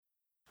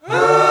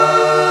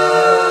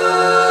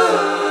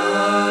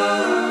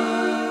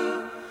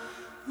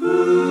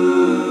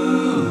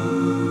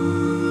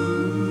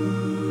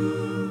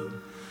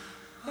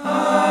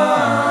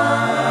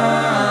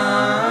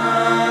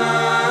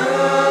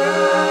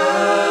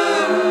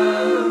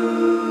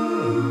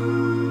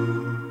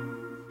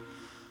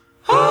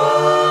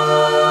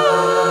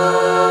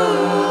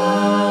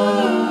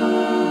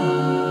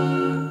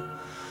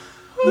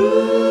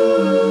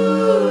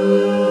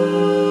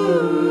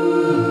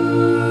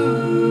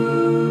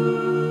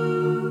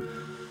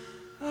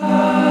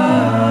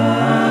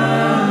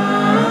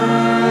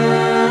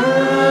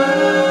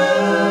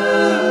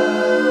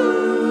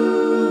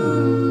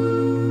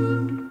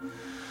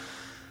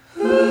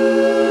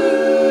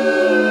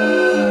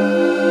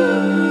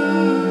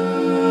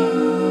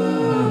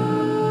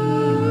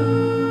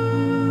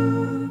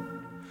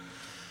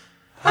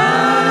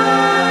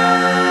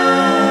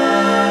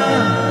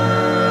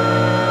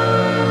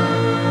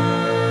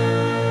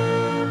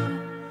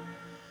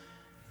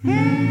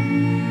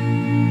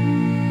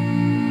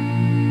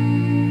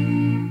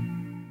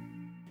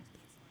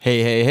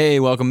Hey, hey, hey,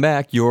 welcome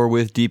back. You're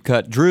with Deep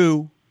Cut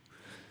Drew.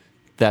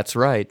 That's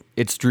right,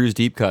 it's Drew's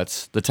Deep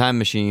Cuts. The time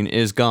machine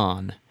is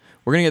gone.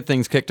 We're going to get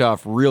things kicked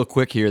off real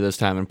quick here this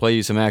time and play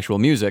you some actual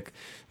music.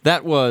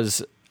 That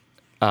was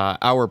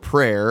Our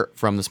Prayer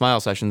from the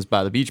Smile Sessions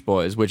by the Beach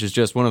Boys, which is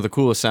just one of the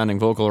coolest sounding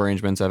vocal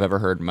arrangements I've ever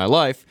heard in my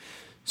life.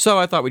 So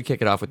I thought we'd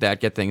kick it off with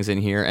that, get things in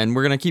here, and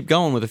we're going to keep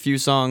going with a few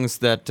songs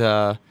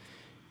that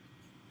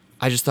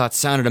I just thought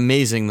sounded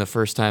amazing the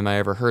first time I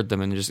ever heard them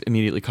and just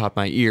immediately caught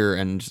my ear.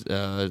 And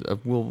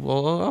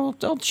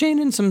I'll chain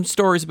in some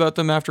stories about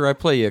them after I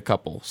play you a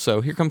couple.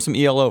 So here comes some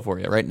ELO for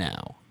you right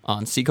now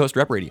on Seacoast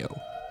Rep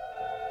Radio.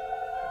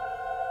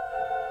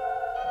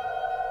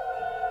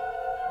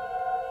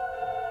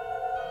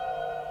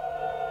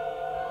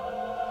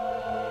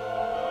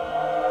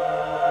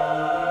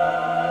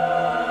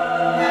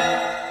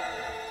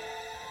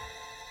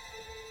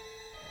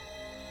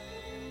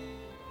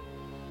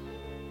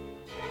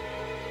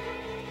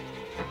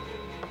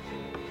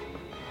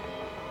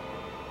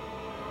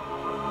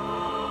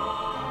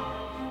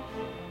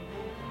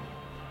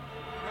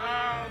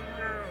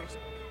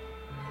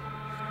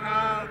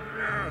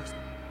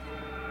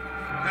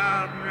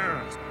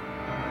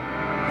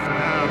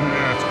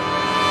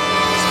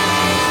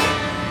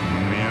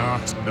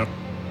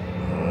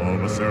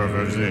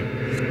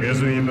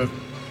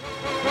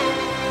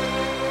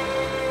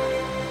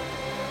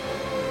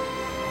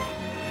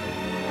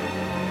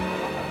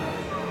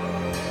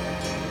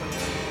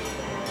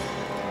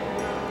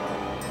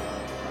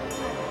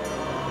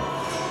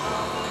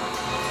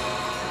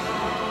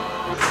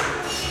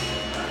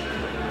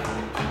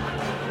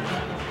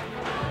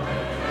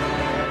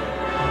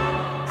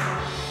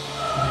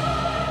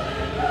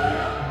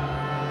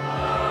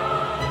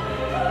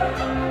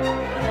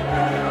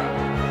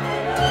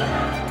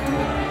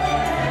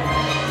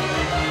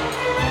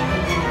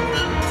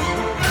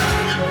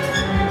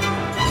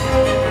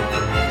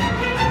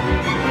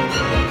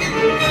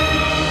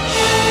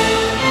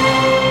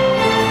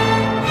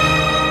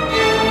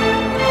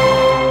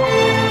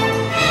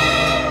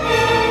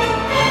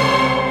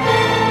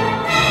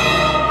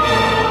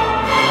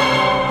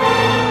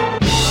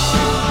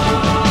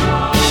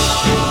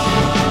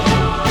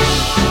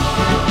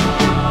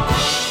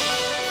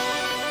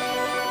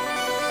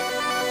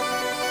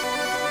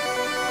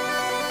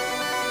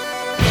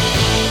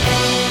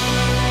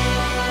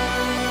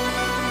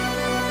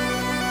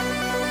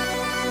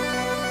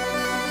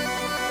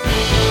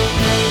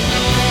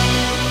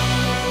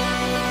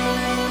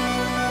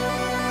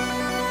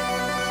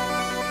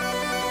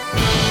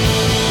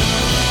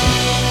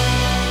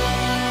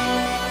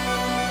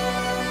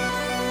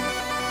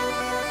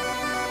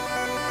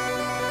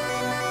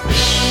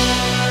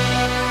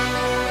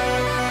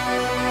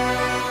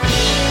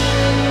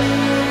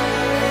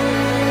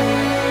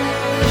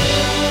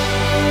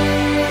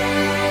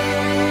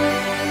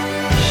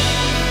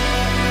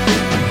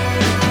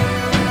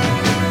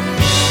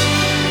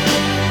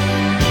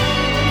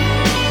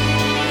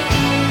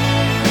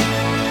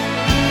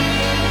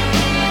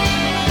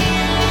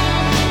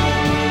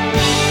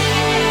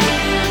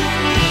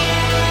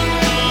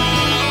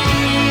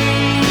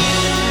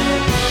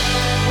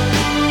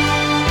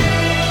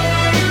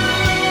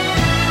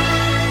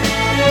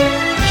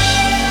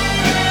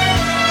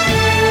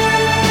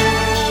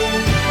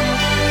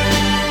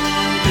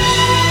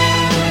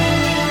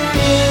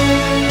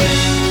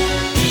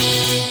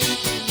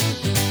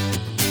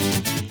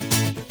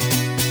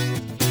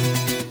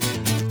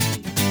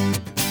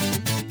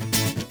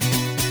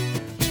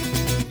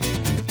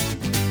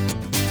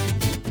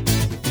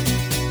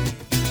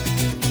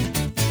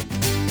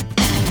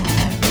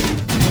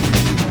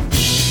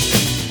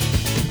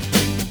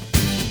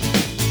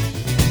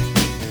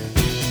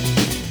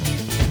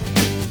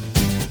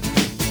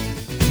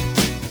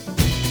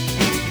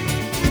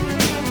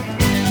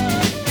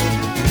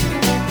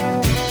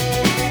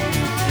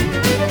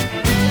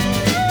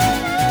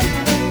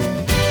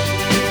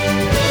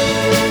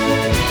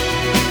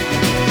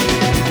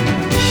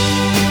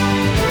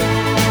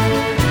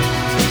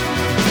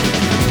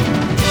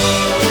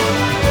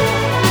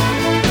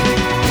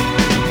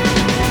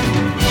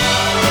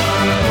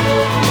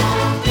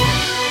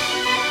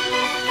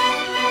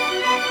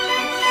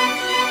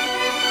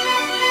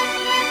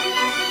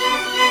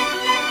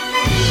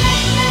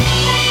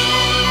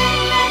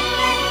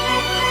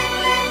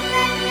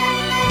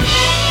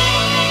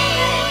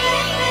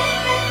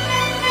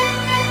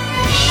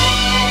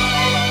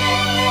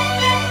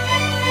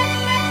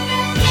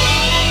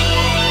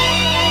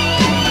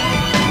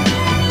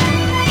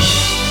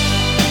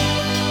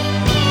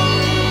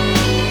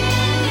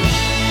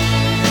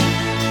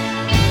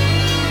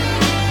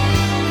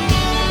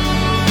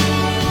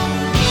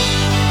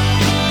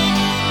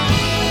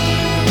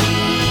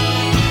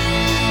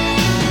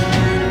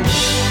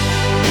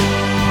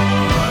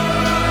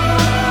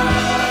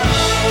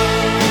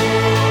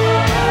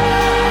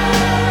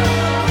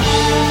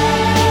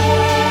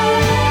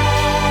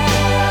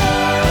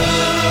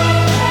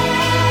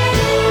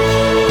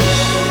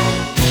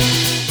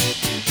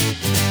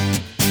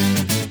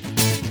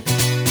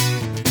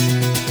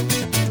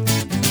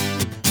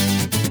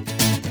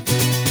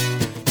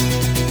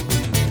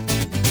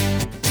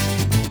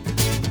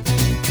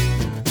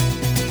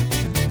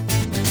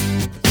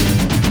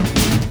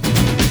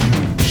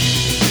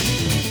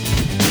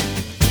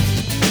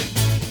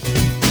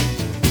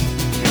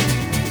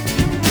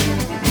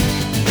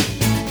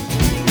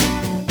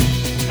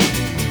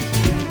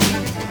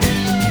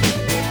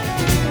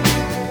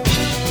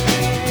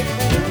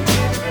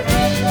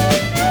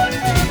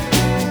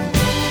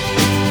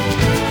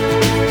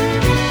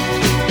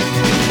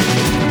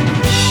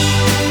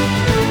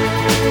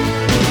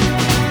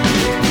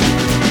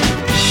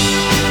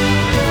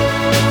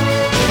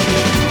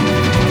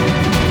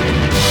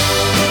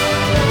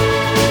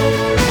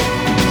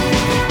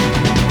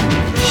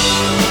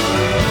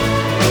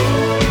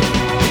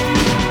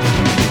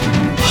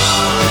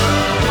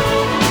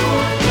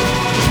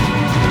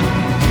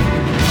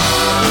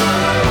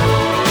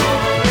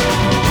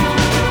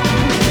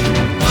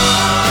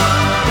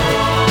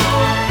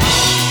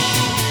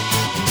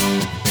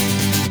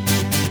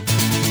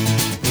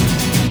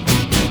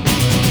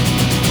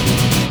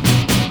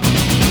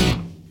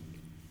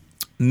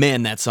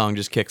 man, that song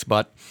just kicks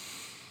butt.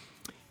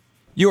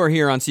 You are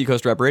here on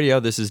Seacoast Rep Radio.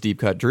 This is Deep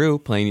Cut Drew,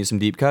 playing you some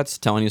deep cuts,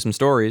 telling you some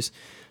stories.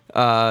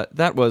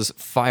 That was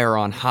Fire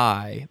on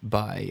High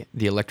by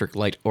the Electric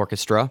Light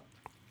Orchestra.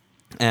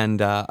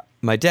 And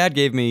my dad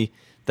gave me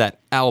that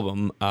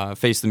album,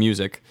 Face the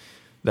Music.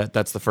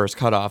 That's the first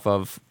cutoff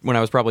of when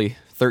I was probably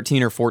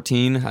 13 or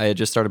 14. I had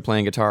just started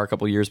playing guitar a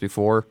couple years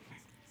before.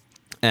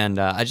 And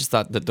I just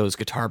thought that those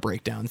guitar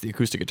breakdowns, the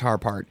acoustic guitar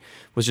part,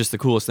 was just the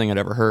coolest thing I'd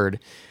ever heard.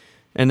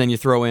 And then you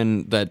throw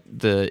in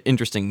the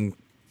interesting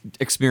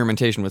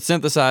experimentation with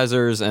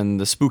synthesizers and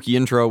the spooky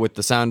intro with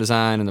the sound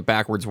design and the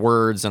backwards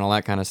words and all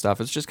that kind of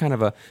stuff. It's just kind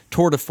of a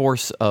tour de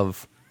force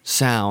of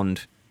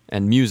sound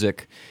and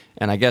music.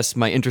 And I guess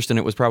my interest in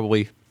it was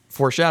probably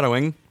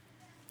foreshadowing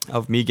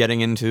of me getting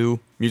into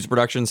music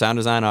production, sound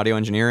design, audio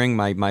engineering,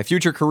 my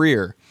future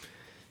career.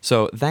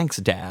 So thanks,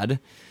 Dad.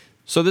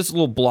 So this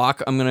little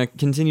block, I'm going to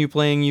continue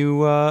playing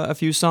you a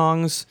few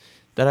songs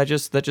that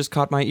just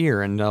caught my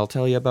ear, and I'll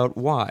tell you about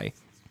why.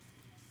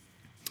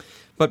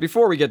 But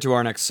before we get to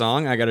our next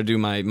song, I got to do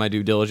my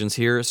due diligence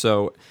here.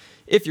 So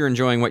if you're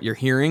enjoying what you're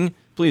hearing,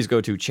 please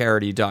go to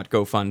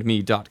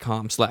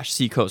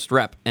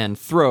charity.gofundme.com/seacoastrep and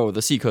throw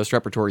the Seacoast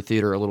Repertory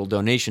Theater a little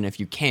donation if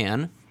you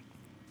can.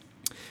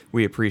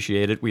 We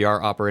appreciate it. We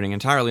are operating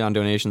entirely on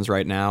donations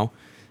right now.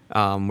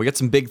 We got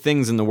some big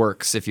things in the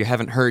works. If you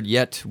haven't heard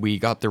yet, we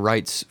got the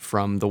rights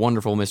from the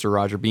wonderful Mr.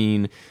 Roger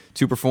Bean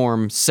to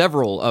perform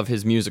several of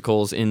his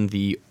musicals in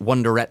the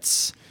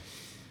Wonderettes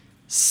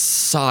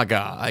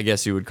saga, I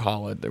guess you would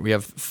call it. We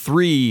have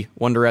 3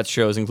 Wonderettes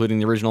shows, including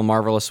the original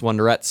Marvelous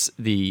Wonderettes,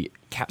 the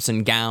Caps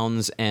and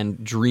Gowns,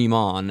 and Dream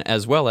On,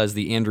 as well as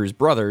the Andrews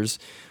Brothers,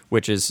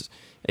 which is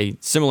a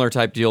similar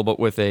type deal, but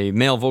with a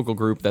male vocal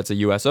group that's a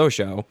USO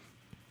show.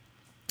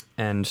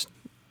 And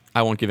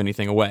I won't give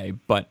anything away,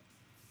 but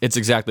it's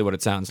exactly what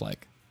it sounds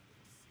like.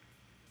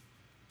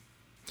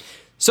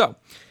 So,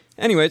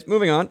 anyways,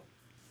 moving on.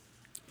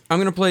 I'm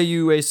going to play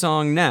you a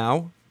song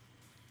now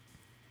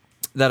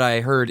that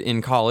I heard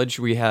in college.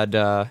 We had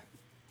a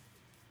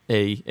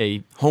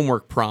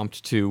homework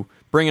prompt to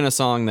bring in a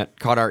song that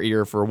caught our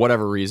ear for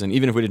whatever reason,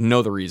 even if we didn't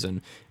know the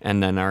reason,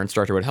 and then our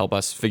instructor would help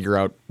us figure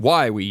out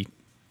why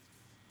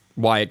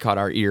it caught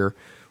our ear,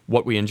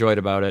 what we enjoyed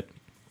about it,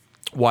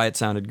 why it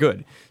sounded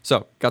good.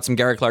 So, got some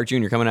Gary Clark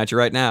Jr. coming at you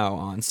right now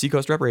on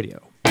Seacoast Rep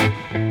Radio.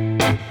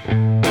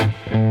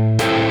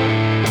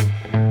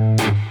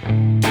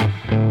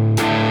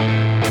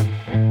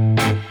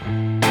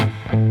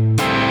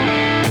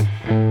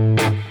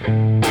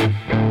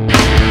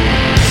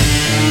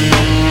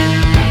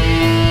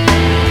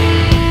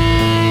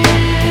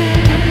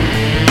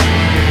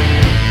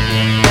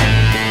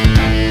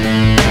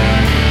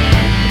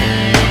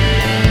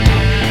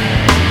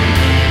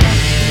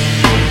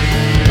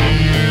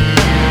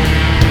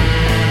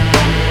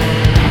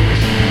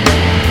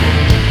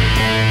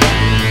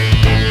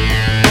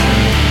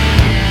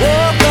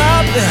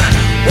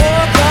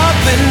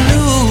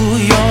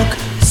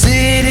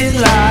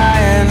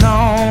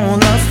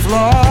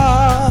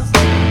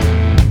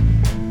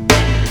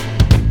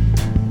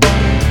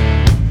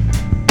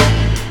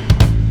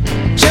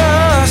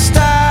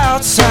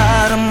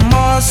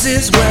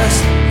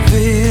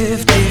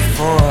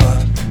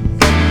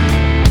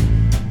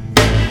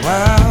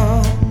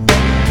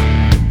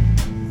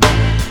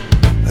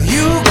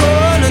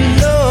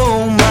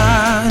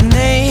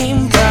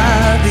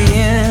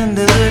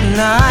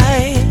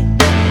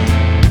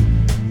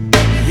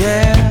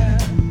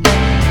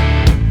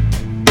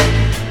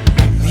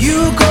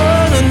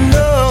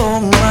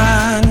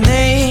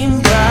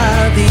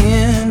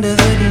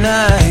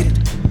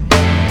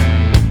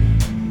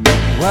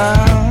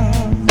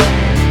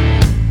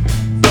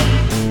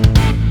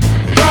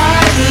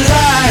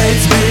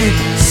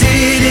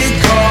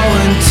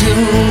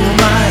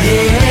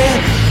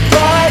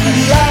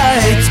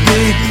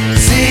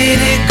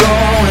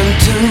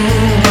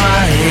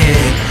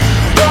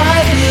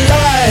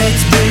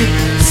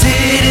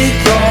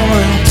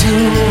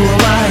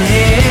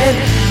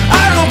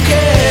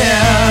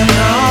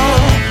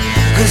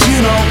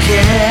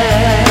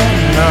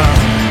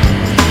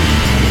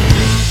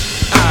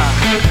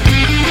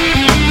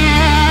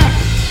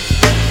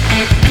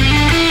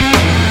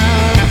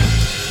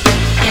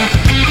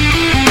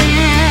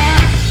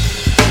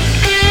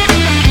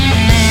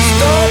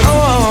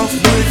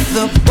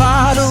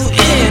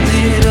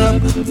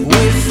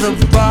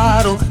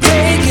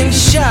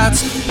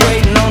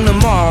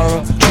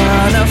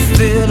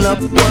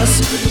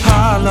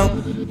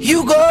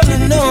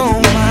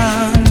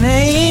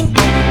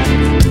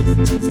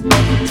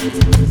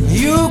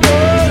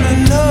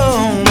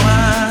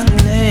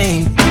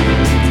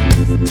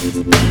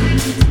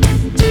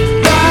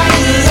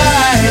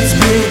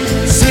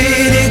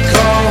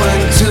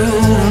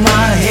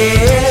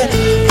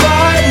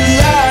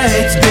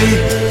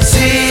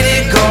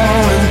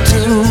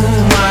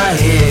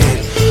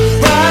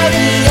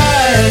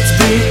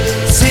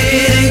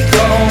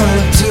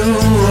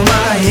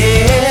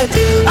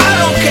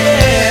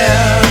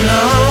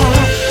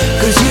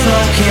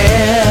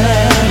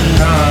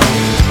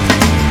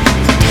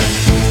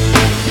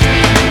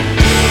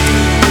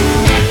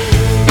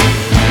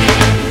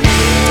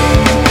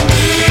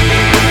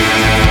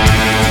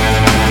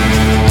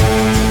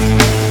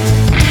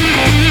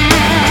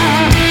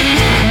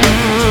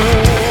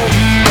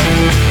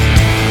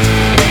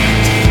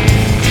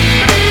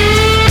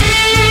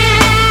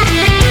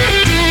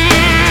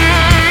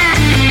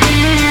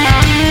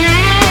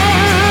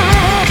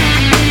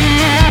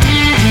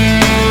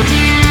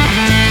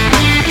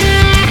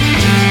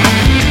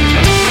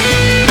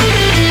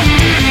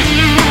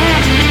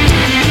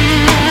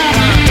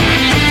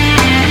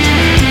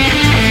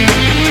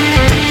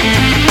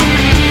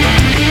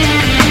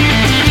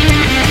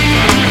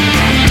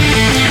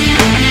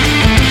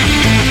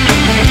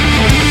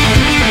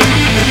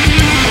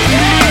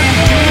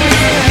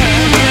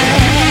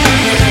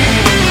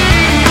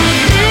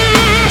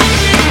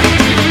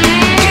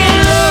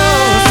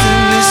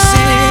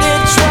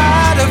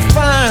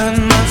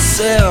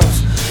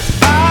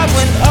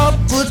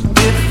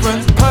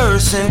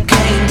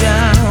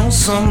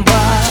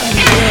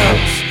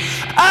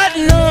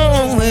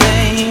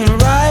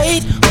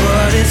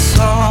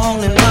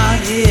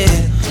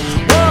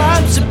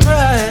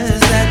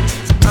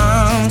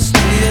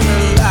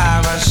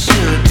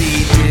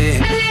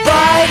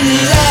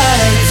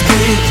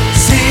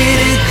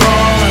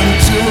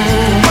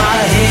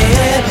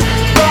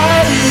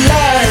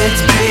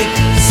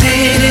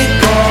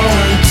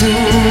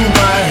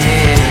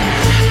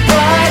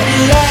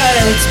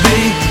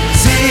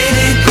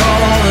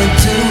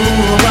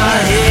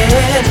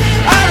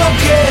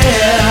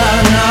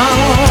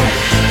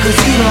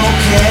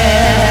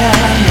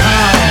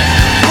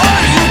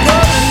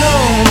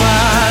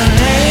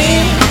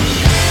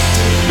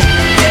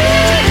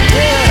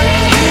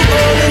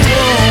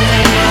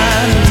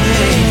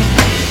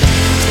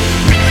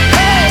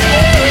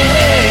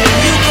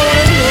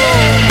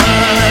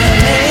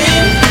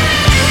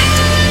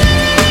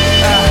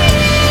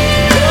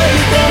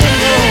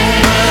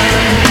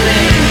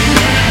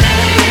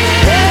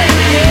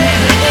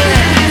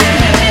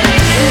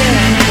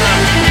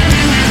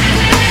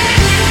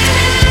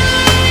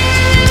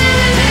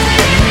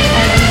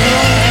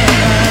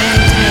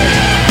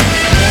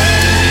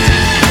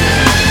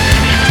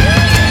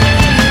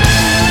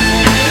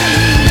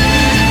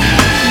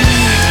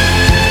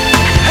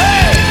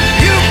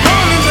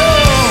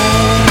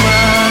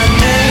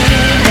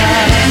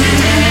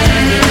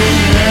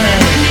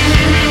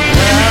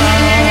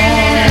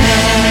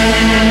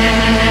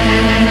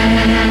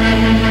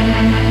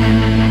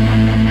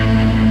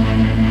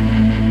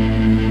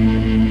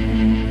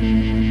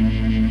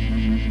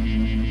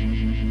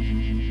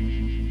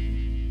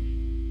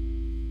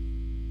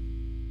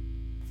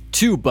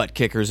 2 butt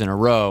kickers in a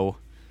row.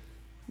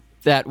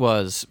 That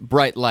was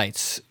Bright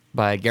Lights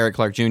by Garrett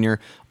Clark Jr.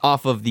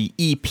 off of the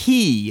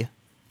EP,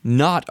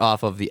 not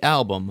off of the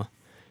album,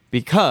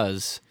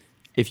 because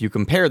if you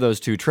compare those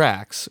 2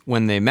 tracks,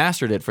 when they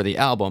mastered it for the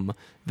album,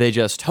 they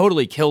just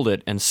totally killed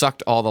it and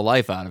sucked all the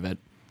life out of it.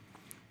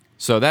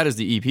 So that is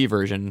the EP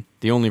version,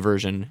 the only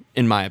version,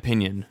 in my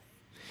opinion.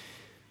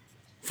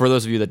 For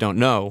those of you that don't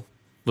know,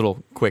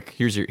 little quick,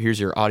 here's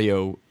your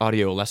audio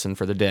lesson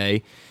for the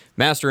day.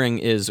 Mastering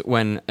is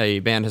when a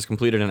band has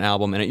completed an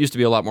album, and it used to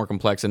be a lot more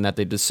complex in that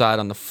they decide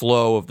on the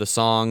flow of the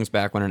songs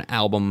back when an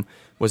album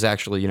was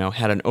actually,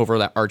 had an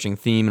overarching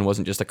theme and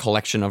wasn't just a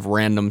collection of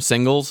random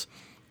singles.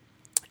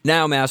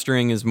 Now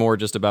mastering is more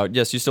just about,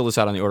 yes, you still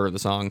decide on the order of the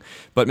song,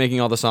 but making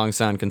all the songs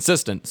sound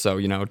consistent. So,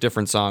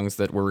 different songs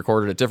that were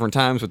recorded at different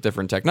times with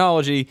different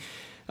technology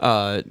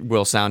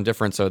will sound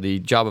different. So the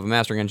job of a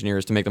mastering engineer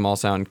is to make them all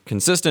sound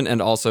consistent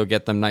and also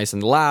get them nice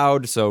and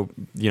loud. So,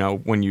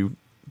 when you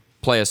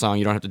play a song,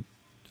 you don't have to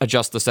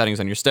adjust the settings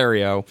on your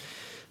stereo.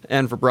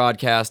 And for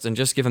broadcast, and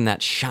just give them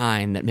that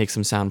shine that makes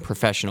them sound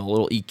professional. A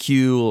little EQ,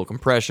 a little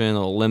compression, a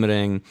little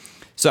limiting.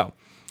 So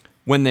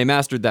when they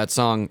mastered that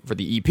song for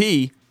the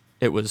EP,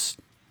 it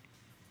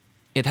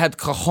had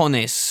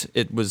cojones.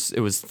 It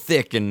was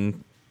thick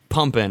and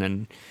pumping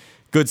and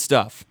good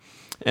stuff.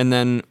 And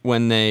then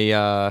when they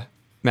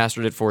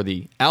mastered it for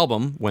the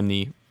album, when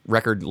the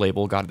record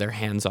label got their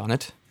hands on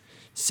it,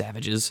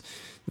 savages,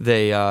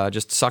 they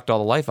just sucked all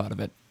the life out of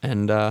it.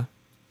 And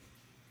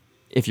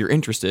if you're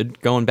interested,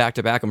 go and back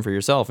them for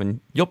yourself, and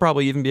you'll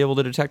probably even be able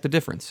to detect the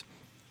difference.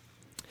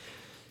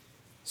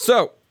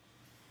 So,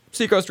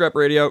 Seacoast Rep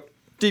Radio,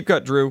 Deep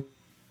Cut Drew,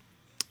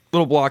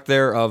 little block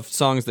there of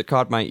songs that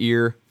caught my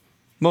ear,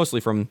 mostly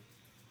from,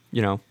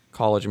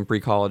 college and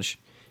pre-college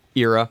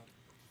era.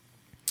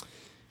 I'm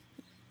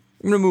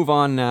going to move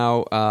on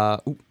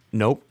now.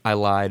 Nope, I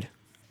lied.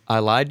 I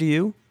lied to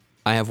you.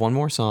 I have one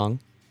more song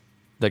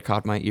that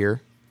caught my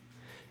ear.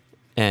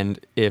 And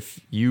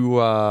if you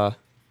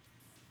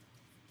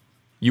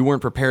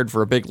weren't prepared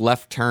for a big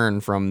left turn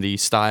from the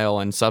style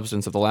and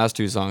substance of the last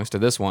 2 songs to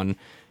this one,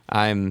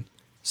 I'm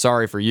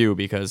sorry for you,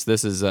 because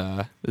this is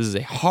a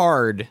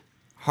hard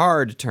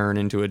turn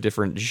into a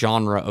different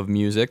genre of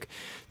music.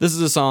 This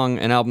is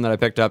an album that I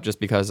picked up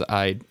just because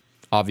I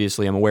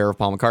obviously am aware of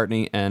Paul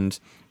McCartney and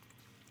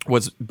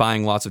was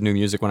buying lots of new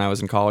music when I was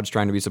in college,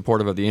 trying to be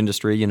supportive of the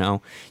industry.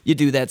 You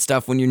do that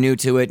stuff when you're new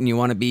to it and you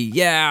want to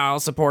be,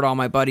 I'll support all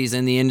my buddies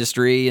in the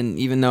industry, and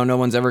even though no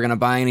one's ever going to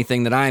buy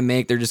anything that I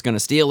make, they're just going to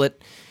steal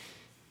it.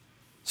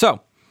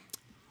 So,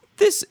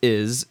 this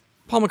is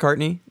Paul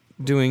McCartney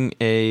doing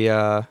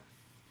an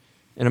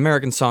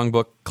American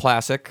Songbook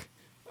classic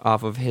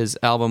off of his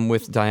album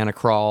with Diana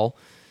Krall,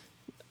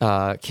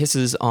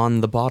 Kisses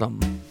on the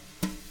Bottom.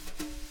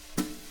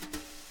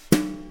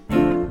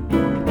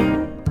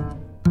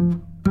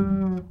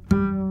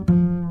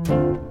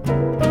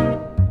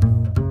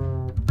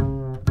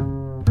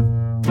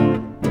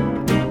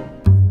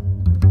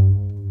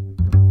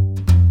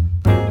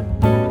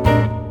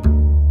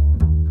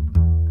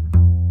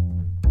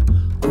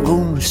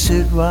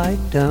 Sit right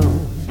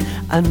down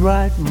and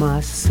write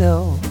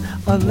myself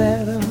a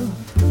letter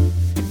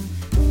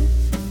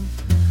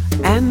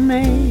and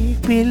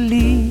make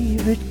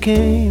believe it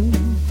came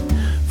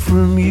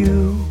from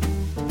you.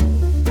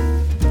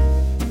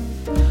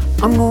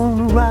 I'm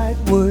gonna write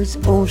words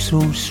oh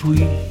so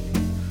sweet,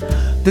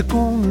 they're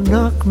gonna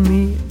knock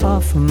me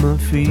off of my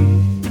feet.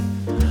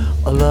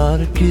 A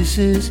lot of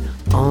kisses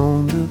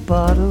on the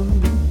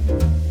bottom,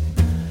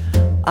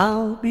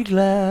 I'll be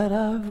glad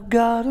I've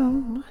got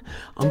 'em.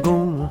 I'm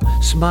gonna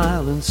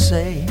smile and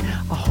say,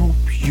 I hope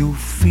you're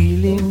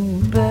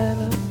feeling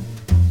better,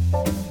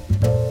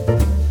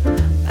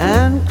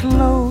 and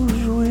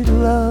close with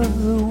love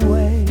the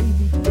way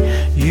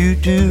you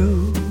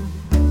do.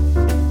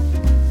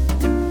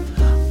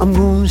 I'm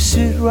gonna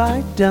sit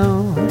right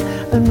down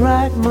and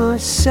write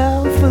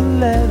myself a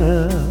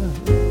letter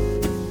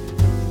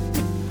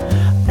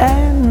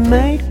and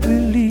make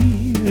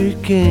believe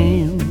it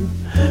came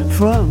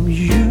from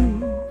you.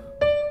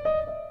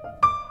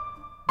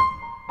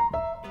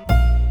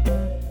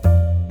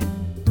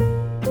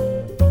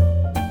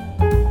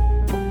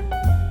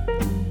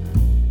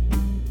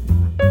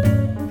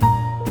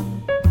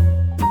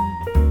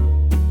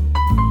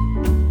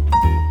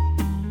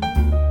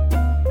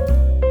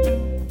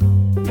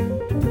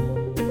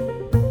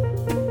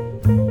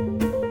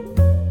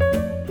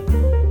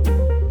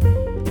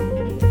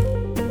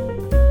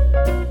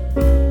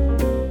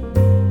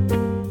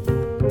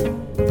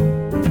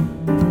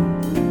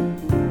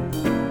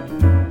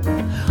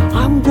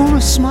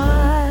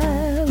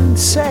 Smile and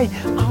say,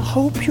 I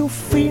hope you're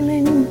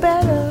feeling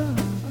better,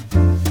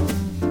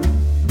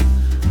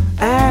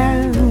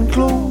 and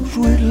close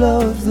with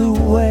love the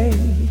way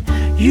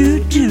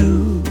you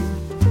do.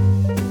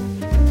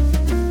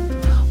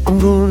 I'm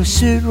gonna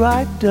sit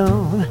right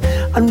down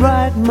and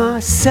write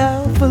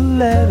myself a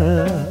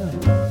letter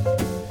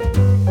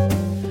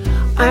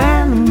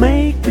and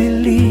make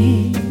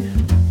believe,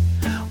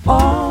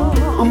 oh,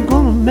 I'm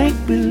gonna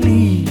make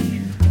believe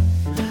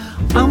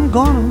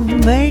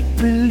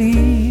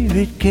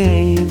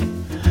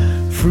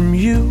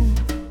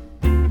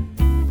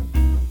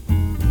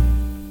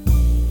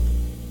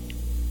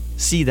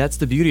that's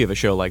the beauty of a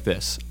show like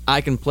this. I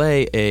can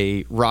play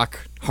a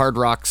hard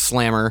rock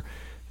slammer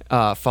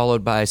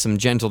followed by some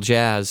gentle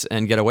jazz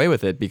and get away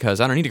with it because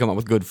I don't need to come up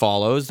with good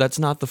follows. That's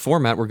not the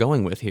format we're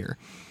going with here.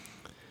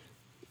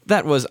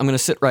 I'm going to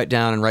sit right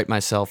down and write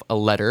myself a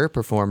letter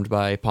performed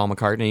by Paul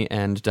McCartney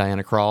and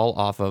Diana Krall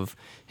off of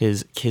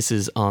his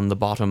Kisses on the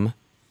Bottom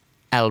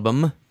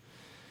album.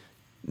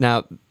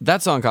 Now,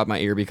 that song caught my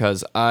ear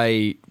because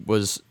I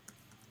was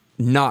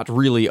not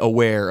really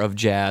aware of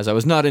jazz. I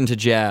was not into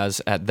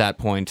jazz at that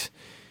point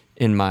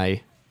in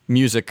my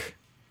music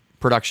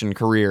production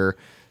career.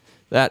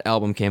 That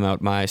album came out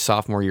my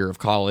sophomore year of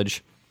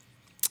college,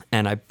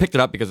 and I picked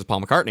it up because it's Paul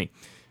McCartney.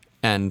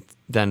 And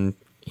then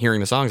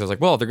hearing the songs, I was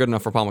like, well, if they're good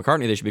enough for Paul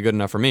McCartney, they should be good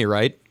enough for me,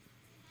 right?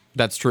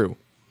 That's true.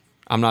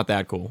 I'm not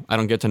that cool. I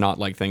don't get to not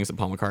like things that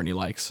Paul McCartney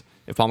likes.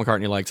 If Paul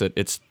McCartney likes it,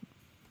 it's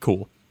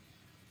cool.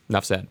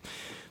 Enough said.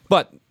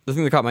 But the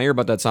thing that caught my ear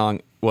about that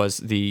song was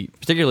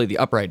particularly the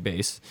upright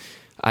bass.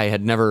 I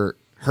had never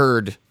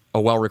heard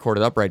a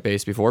well-recorded upright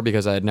bass before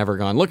because I had never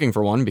gone looking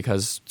for one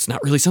because it's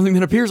not really something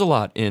that appears a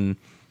lot in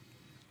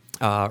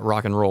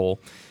rock and roll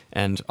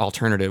and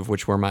alternative,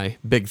 which were my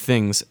big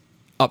things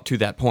up to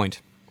that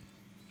point.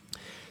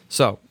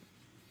 So,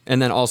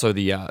 and then also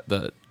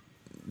the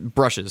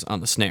brushes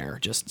on the snare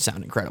just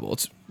sound incredible.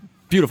 It's a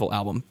beautiful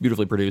album,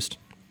 beautifully produced.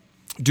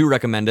 Do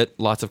recommend it.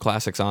 Lots of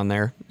classics on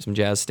there, some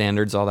jazz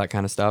standards, all that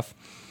kind of stuff.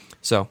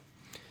 So,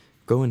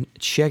 go and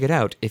check it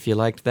out if you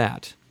liked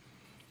that.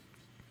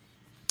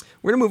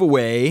 We're going to move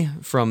away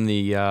from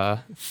the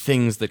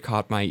things that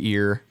caught my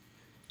ear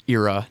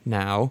era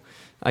now.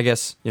 I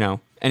guess,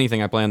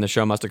 anything I play on the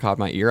show must have caught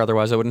my ear,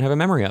 otherwise I wouldn't have a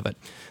memory of it.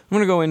 I'm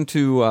going to go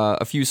into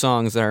a few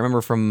songs that I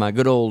remember from my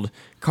good old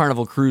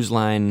Carnival Cruise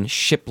Line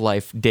ship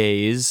life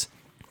days.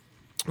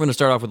 I'm going to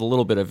start off with a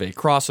little bit of a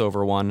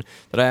crossover one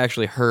that I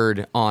actually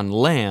heard on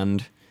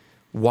land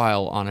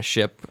while on a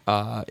ship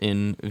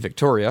in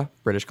Victoria,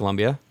 British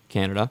Columbia,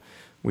 Canada.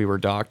 We were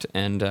docked,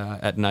 and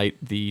at night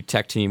the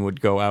tech team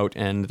would go out,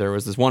 and there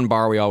was this one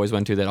bar we always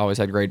went to that always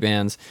had great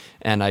bands,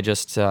 and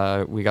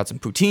we got some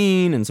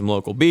poutine and some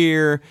local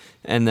beer,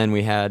 and then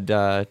we had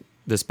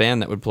this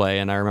band that would play,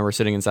 and I remember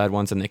sitting inside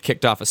once, and they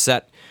kicked off a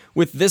set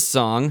with this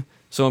song,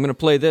 so I'm going to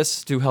play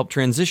this to help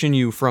transition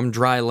you from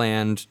dry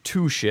land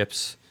to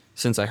ships,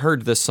 since I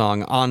heard this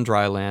song on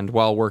dry land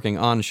while working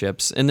on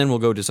ships, and then we'll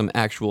go to some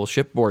actual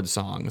shipboard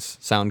songs.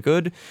 Sound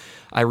good?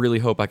 I really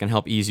hope I can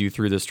help ease you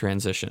through this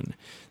transition.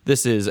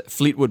 This is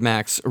Fleetwood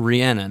Mac's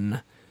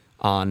Rhiannon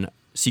on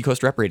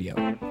Seacoast Rep Radio.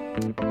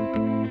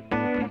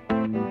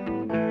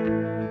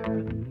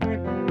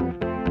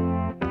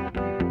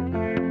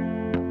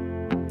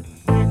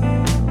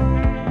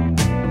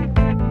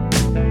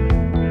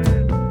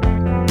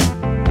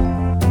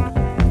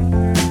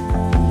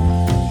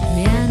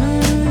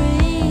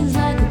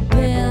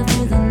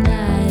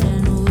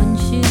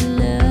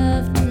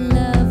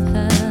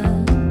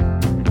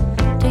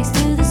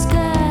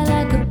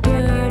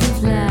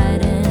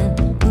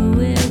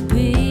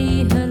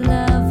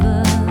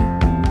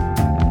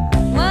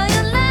 While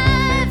you're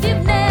lying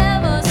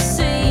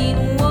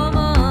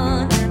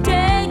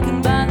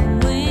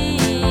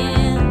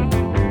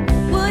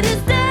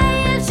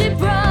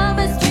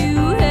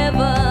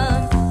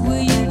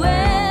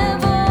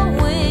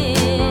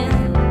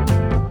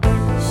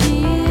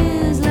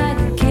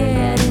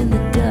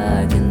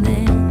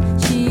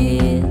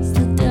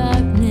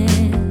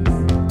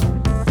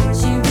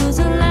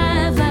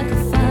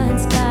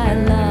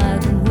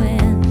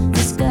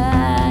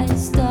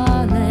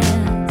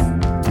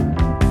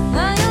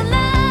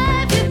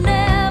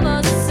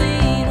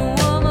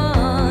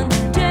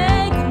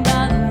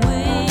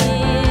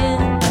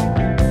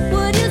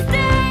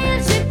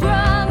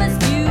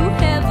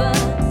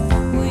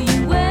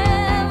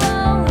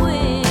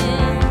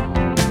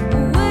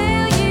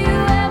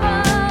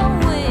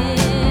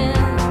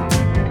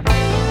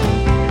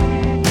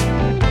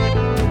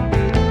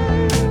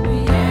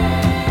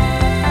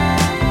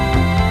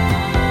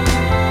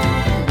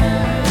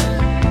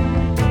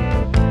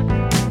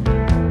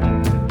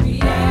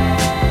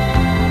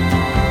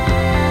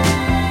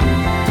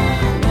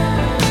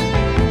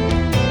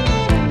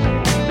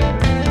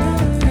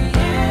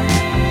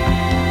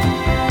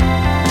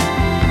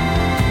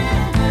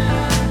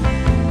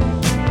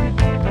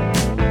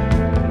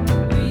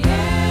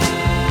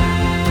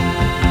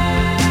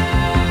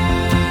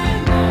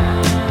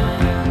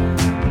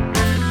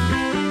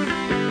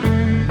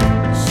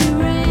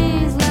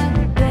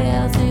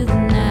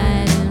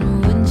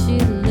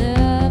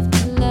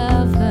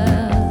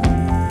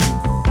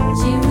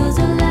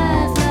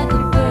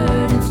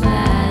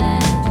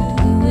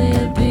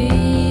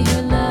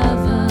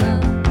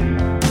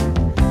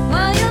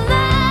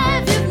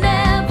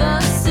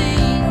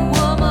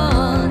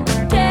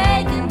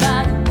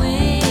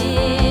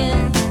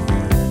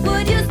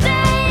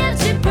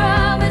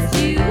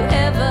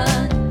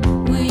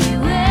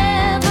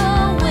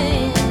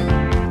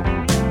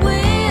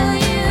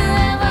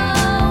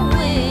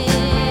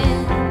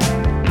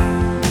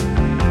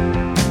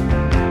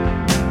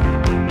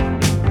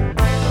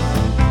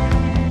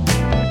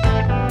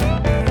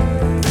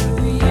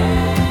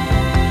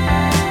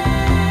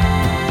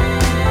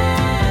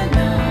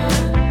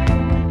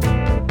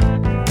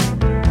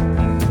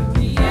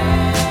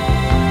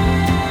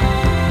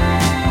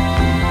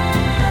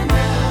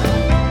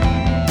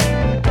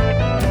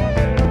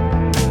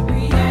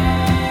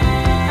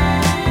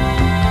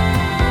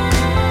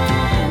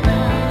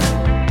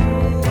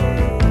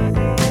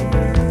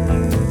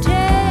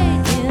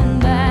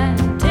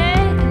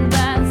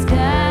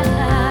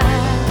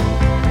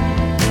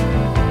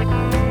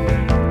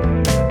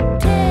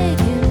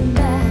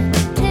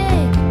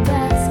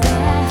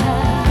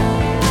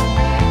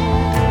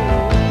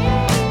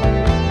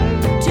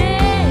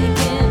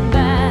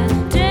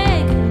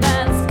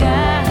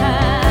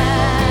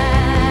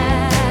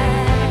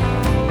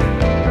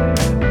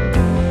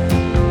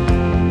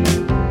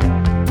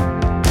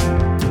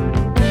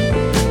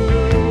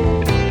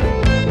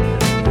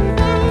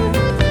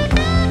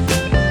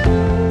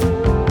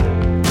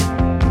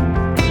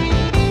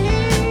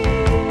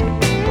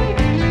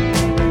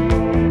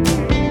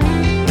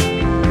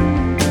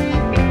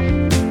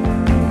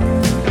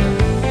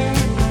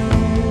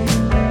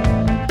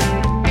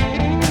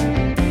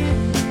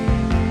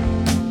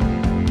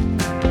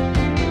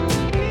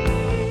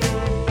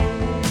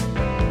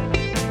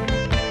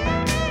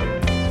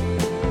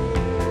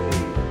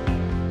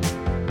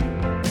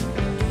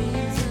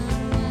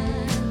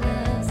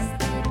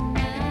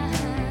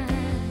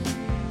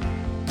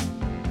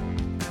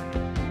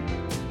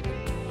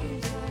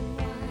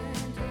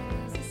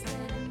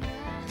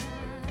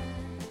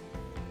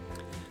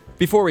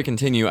Before we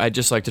continue, I'd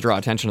just like to draw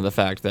attention to the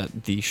fact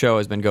that the show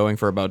has been going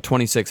for about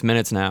 26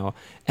 minutes now,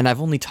 and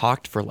I've only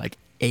talked for like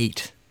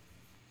 8.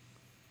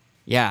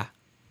 Yeah.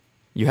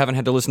 You haven't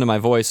had to listen to my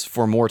voice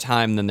for more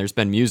time than there's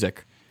been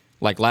music,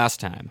 like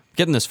last time.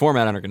 Getting this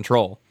format under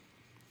control.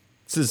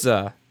 This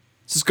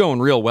is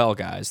going real well,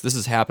 guys. This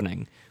is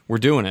happening. We're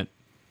doing it.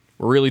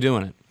 We're really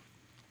doing it.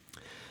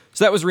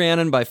 So that was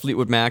Rhiannon by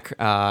Fleetwood Mac.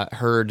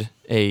 Heard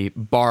a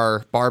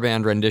bar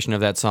band rendition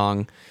of that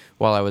song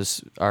while I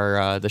was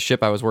the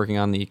ship I was working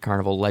on, the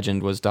Carnival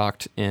Legend, was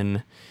docked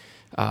in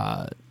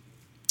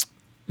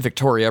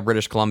Victoria,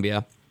 British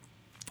Columbia.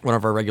 One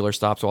of our regular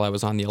stops while I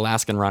was on the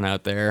Alaskan run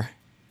out there.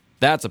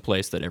 That's a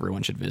place that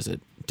everyone should visit.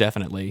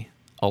 Definitely.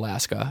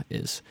 Alaska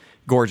is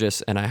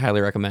gorgeous, and I highly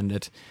recommend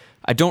it.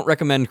 I don't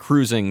recommend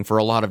cruising for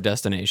a lot of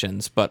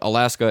destinations, but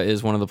Alaska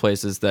is one of the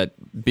places that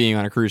being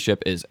on a cruise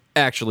ship is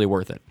actually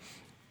worth it.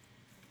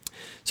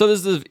 So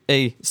this is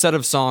a set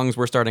of songs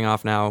we're starting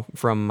off now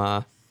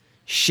from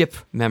ship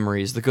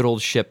memories, the good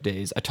old ship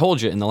days. I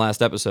told you in the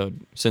last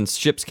episode, since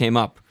ships came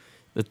up,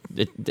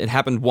 it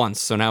happened once,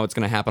 so now it's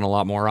going to happen a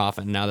lot more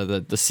often, now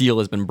that the seal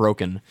has been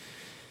broken.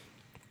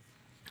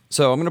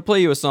 So I'm going to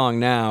play you a song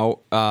now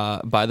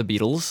by the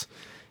Beatles,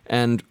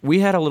 and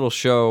we had a little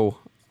show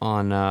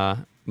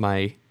on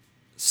my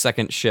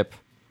second ship,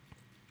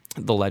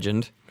 the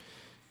Legend,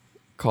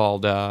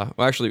 called,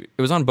 actually,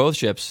 it was on both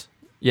ships.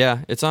 Yeah,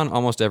 it's on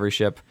almost every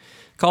ship,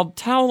 called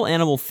Towel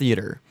Animal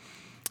Theater.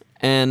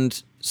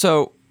 And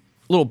so,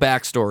 little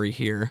backstory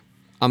here.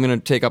 I'm going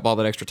to take up all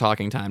that extra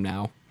talking time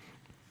now.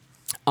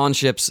 On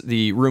ships,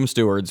 the room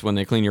stewards, when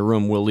they clean your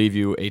room, will leave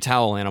you a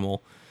towel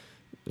animal.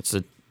 It's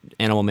an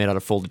animal made out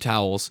of folded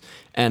towels.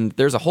 And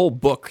there's a whole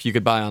book you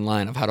could buy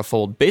online of how to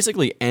fold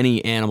basically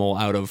any animal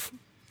out of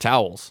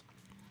towels.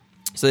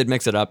 So they'd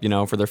mix it up,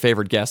 for their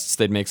favorite guests.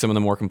 They'd make some of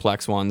the more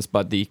complex ones.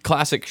 But the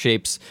classic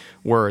shapes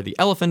were the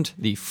elephant,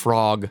 the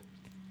frog,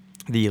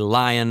 the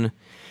lion,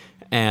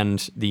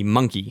 and the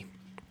monkey.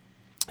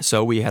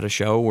 So we had a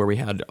show where we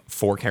had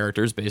 4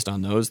 characters based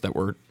on those that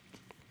were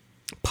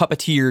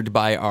puppeteered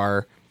by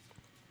our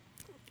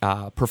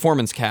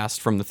performance cast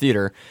from the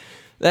theater.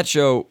 That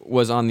show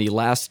was on the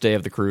last day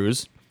of the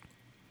cruise.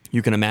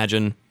 You can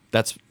imagine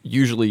that's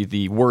usually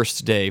the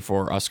worst day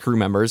for us crew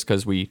members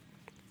because we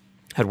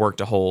had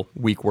worked a whole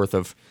week worth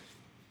of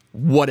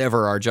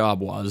whatever our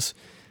job was.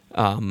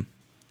 And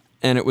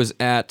it was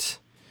at,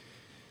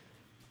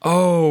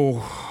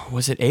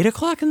 was it 8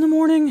 o'clock in the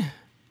morning?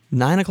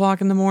 9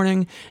 o'clock in the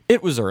morning?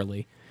 It was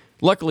early.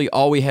 Luckily,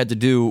 all we had to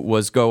do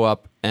was go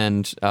up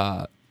and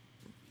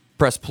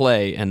press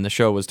play, and the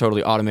show was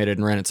totally automated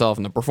and ran itself,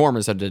 and the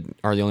performers are the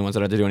only ones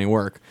that had to do any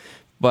work.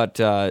 But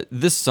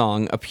this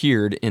song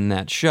appeared in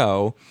that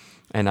show,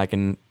 and I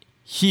can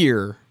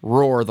hear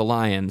Roar the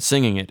Lion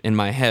singing it in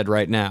my head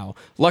right now.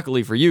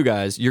 Luckily for you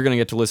guys, you're going to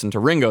get to listen to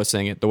Ringo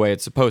sing it the way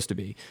it's supposed to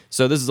be.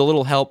 So this is a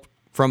little help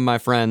from my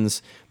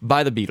friends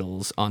by the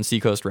Beatles on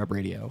Seacoast Rep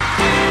Radio.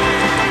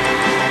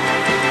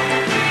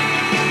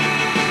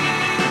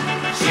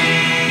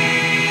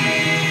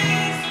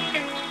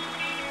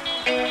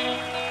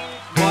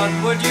 What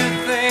would you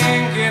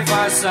think if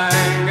I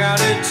sang out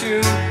a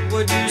tune?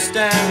 Would you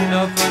stand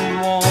up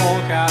and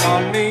walk out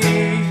on me?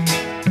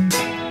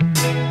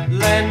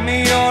 Lend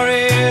me your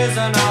ears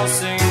and I'll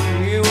sing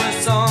you a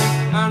song,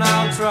 and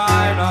I'll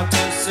try not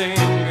to sing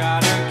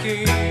out of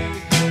key.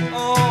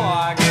 Oh,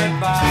 I get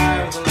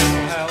by with a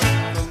little help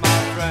from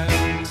my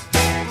friends.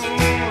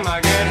 I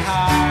get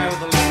high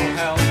with a little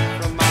help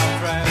from my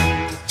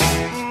friends.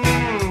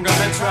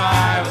 Gonna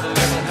try with a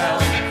little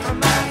help from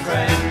my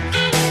friends.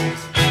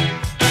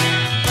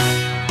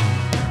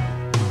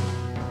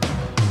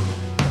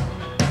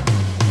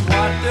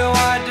 What do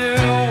I do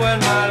when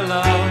my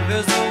love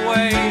is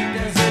away?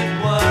 Does it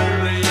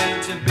worry you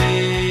to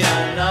be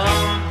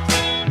alone?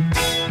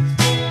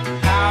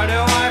 How do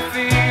I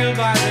feel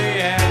by the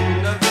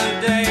end of the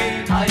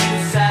day? Are you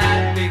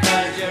sad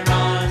because you're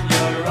on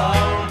your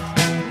own?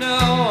 No,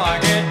 I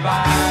get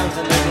by with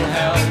a little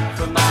help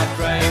from my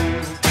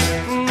friends.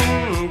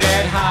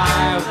 Get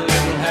high with a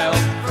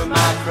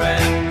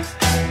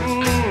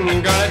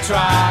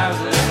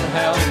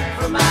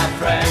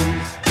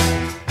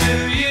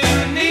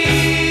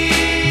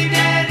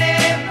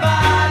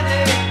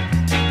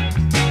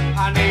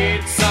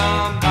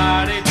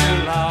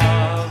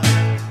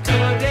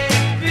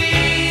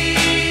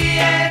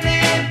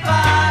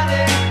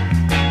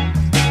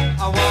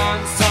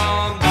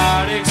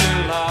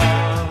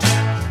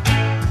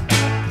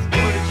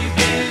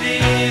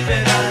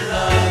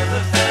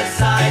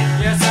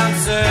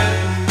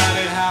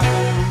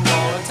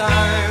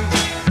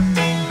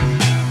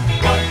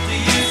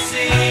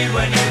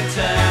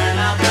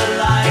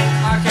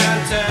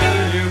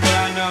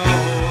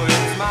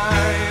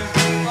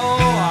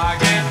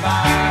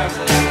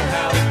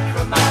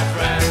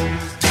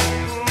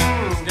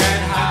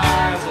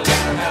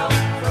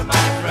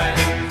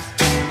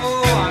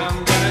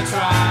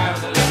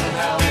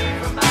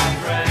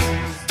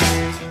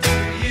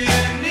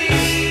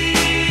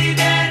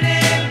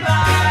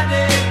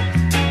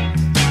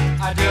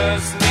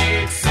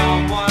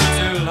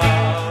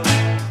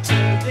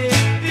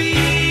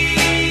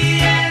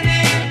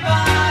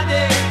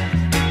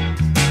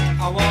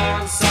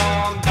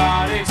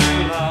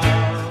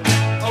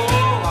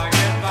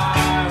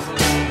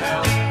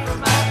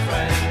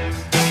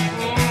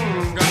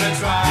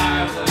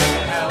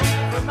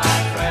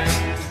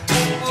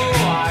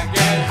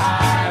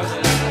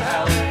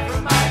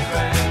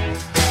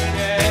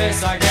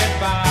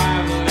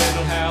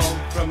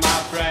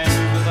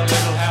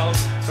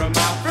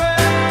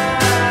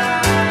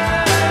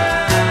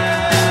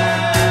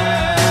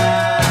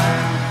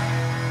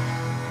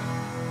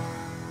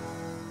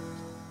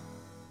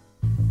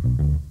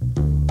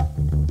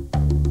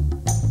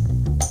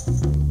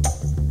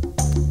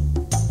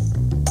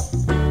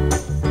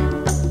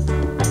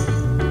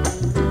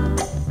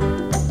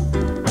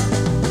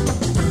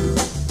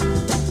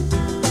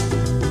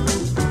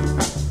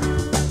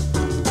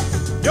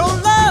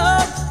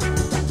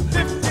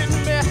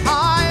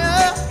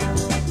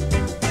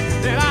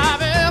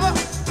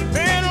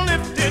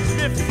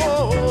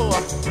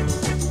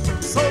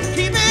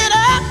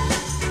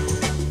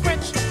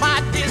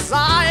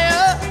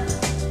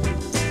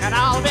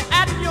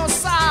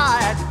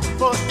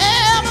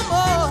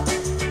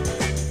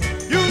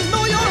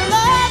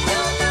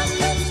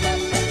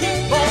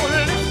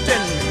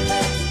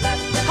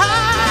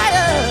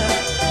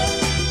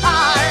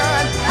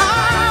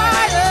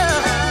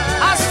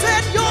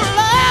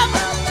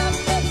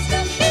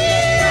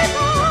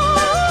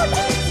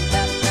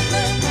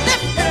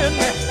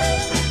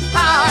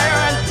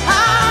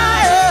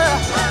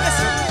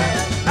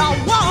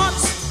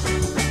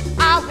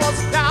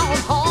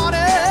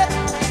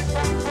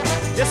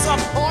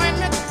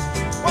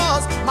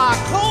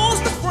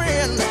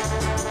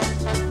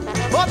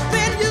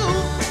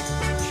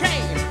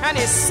and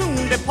he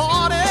soon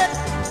departed.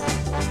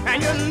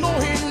 And you know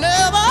he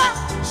never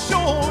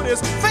showed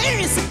his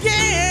face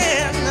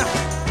again.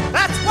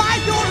 That's why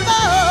your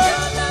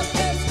love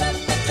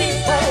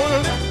keep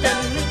on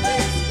lifting me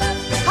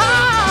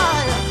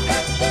higher,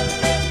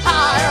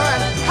 higher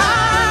and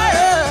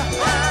higher.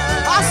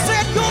 I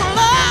said your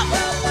love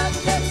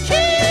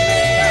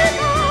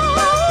keep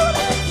on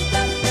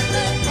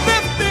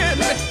lifting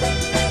me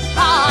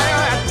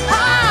higher and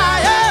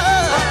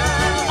higher.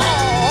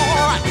 All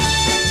right.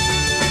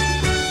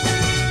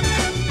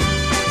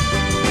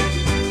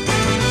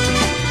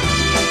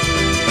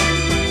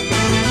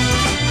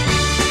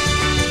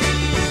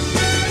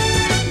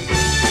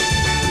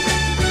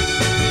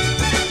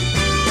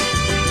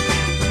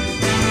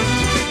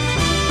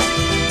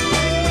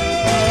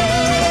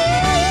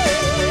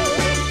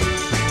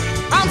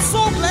 I'm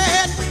so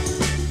glad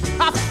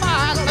I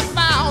finally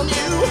found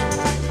you.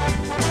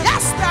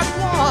 Yes, that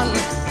one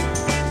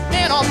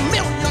in a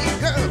million,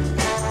 girl.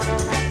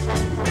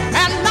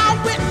 And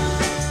now with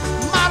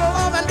my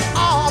loving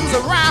arms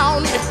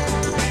around you,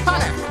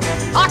 honey,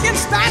 I can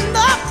stand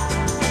up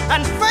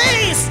and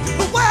face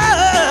the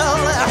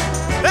world.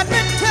 Let me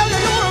tell you,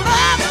 your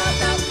love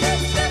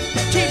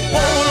keep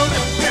on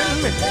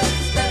lifting me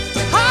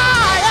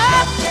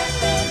higher,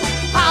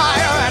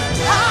 higher and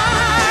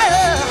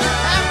higher.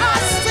 And I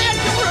said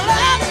your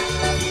love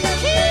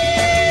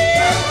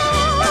keep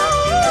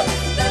on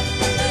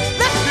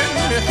lifting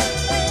me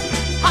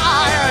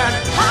higher and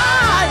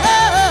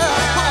higher.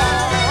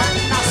 All right,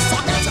 now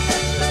suck it.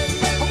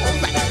 All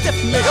right,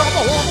 lift me up,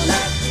 woman.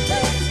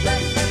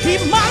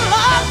 Keep my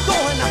love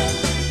going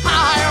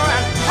higher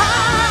and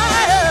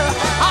higher.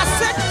 I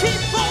said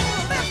keep on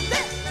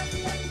lifting.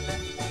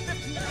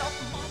 Lift me up,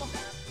 mama.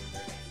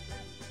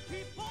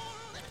 Keep on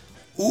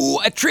lifting. Ooh,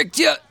 I tricked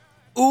you.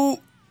 Ooh.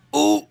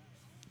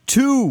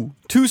 Two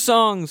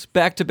songs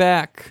back to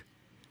back.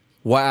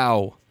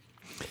 Wow.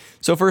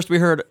 So first we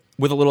heard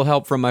With a Little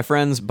Help from My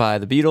Friends by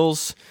the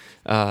Beatles.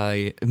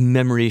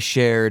 Memory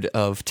shared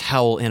of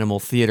Towel Animal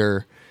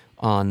Theater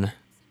on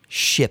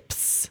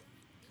ships.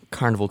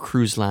 Carnival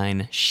Cruise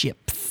Line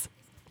ships.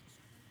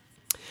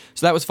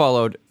 So that was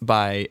followed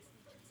by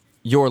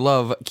Your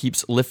Love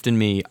Keeps Lifting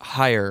Me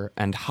Higher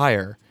and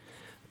Higher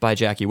by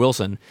Jackie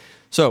Wilson.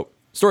 So,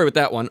 story with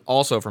that one,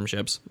 also from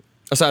Ships,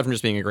 aside from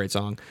just being a great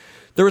song.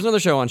 There was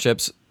another show on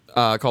Ships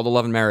called The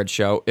Love and Marriage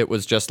Show. It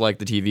was just like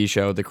the TV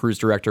show. The cruise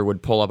director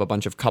would pull up a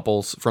bunch of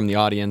couples from the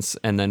audience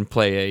and then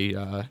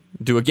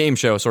do a game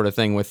show sort of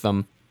thing with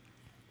them,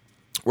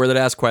 where they'd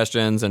ask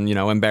questions and,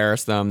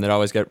 embarrass them. They'd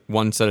always get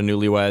one set of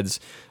newlyweds,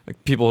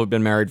 like people who'd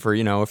been married for,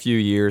 a few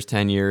years,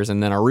 10 years,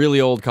 and then a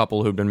really old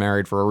couple who'd been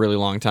married for a really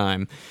long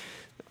time.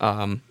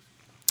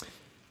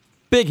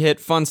 Big hit,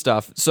 fun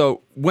stuff.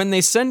 So when they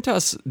sent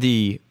us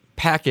the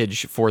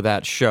package for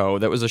that show,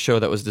 that was a show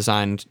that was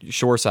designed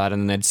shoreside,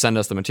 and then they'd send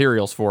us the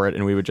materials for it,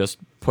 and we would just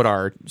put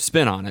our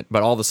spin on it.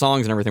 But all the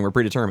songs and everything were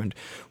predetermined.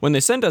 When they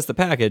sent us the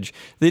package,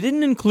 they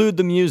didn't include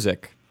the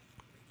music,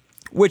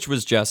 which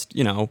was just,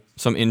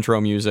 some intro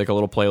music, a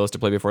little playlist to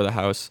play before the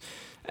house.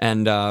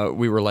 And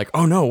we were like,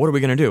 oh no, what are we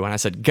going to do? And I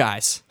said,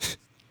 guys,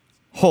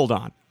 hold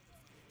on.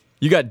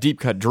 You got Deep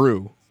Cut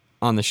Drew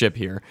on the ship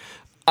here.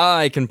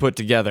 I can put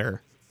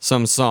together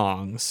some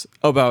songs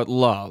about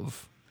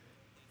love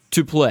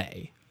to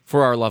play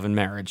for our Love and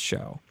Marriage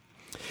show.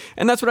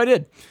 And that's what I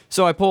did.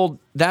 So I pulled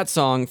that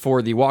song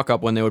for the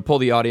walk-up when they would pull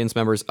the audience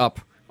members up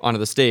onto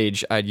the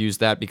stage. I'd use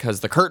that because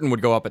the curtain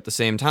would go up at the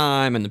same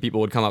time and the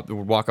people would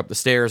would walk up the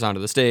stairs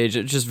onto the stage.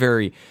 It's just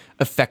very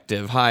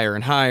effective. Higher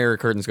and higher,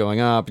 curtains going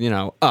up,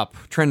 up,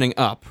 trending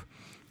up.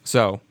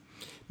 So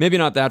maybe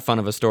not that fun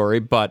of a story,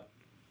 but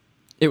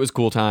it was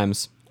cool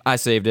times. I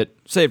saved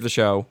the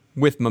show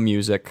with my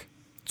music.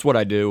 It's what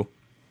I do.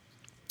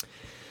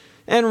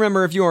 And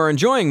remember, if you are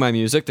enjoying my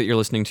music that you're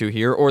listening to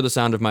here, or the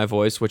sound of my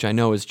voice, which I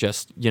know is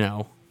just,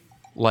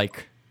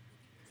 like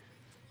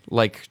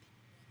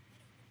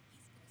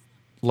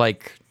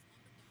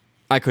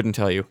I couldn't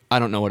tell you. I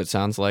don't know what it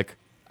sounds like.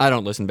 I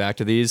don't listen back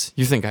to these.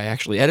 You think I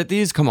actually edit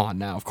these? Come on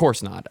now. Of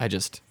course not. I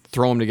just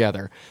throw them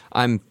together.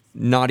 I'm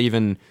not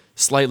even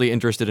slightly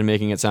interested in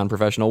making it sound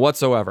professional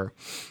whatsoever.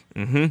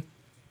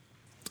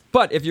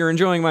 But if you're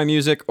enjoying my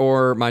music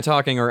or my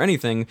talking or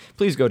anything,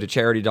 please go to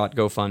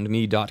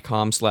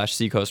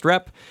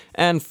charity.gofundme.com/seacoastrep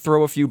and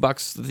throw a few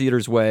bucks the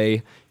theater's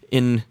way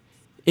in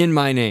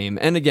my name.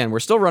 And again,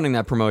 we're still running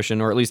that promotion,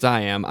 or at least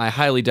I am. I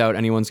highly doubt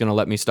anyone's going to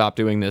let me stop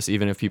doing this,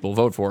 even if people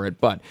vote for it.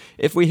 But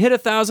if we hit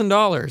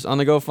 $1,000 on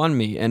the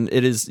GoFundMe, and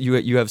it is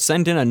you have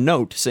sent in a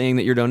note saying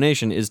that your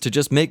donation is to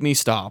just make me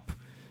stop,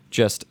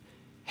 just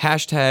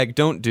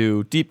 #don't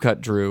do Deep Cut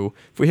Drew.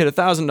 If we hit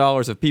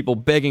 $1,000 of people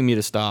begging me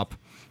to stop,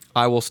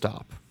 I will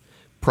stop.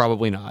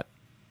 Probably not.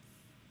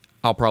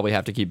 I'll probably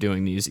have to keep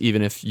doing these,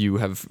 even if you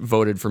have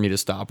voted for me to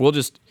stop. We'll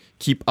just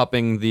keep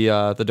upping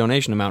the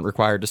donation amount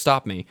required to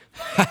stop me.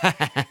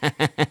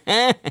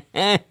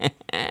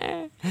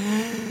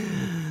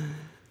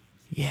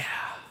 Yeah.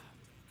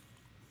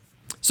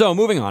 So,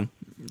 moving on.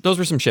 Those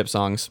were some ship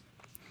songs.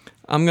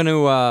 I'm going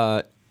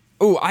to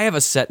Oh, I have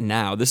a set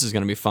now. This is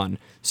going to be fun.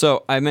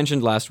 So I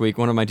mentioned last week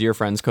one of my dear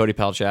friends, Cody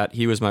Palchat.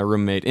 He was my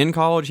roommate in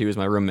college. He was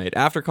my roommate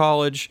after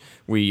college.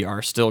 We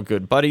are still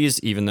good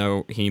buddies, even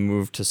though he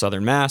moved to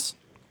Southern Mass.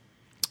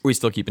 We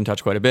still keep in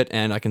touch quite a bit,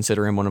 and I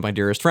consider him one of my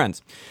dearest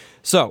friends.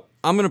 So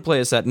I'm going to play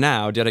a set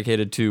now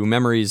dedicated to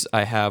memories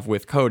I have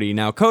with Cody.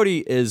 Now,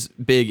 Cody is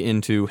big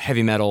into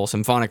heavy metal,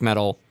 symphonic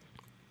metal,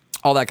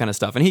 all that kind of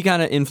stuff. And he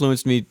kind of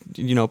influenced me,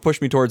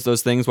 pushed me towards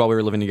those things while we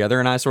were living together,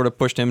 and I sort of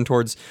pushed him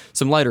towards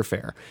some lighter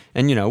fare.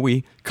 And,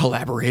 we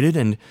collaborated,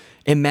 and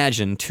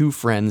imagine two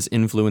friends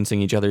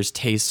influencing each other's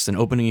tastes and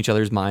opening each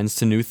other's minds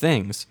to new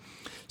things.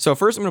 So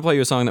first I'm going to play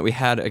you a song that we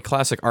had a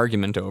classic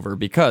argument over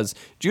because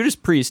Judas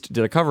Priest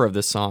did a cover of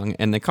this song,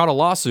 and they caught a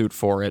lawsuit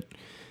for it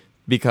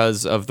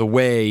because of the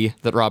way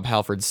that Rob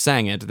Halford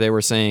sang it. They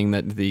were saying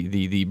that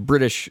the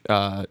British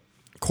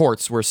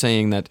courts were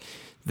saying that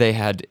they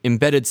had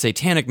embedded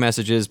satanic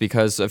messages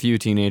because a few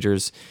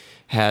teenagers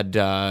had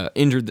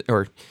injured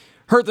or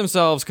hurt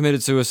themselves,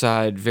 committed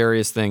suicide,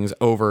 various things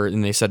over,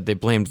 and they said they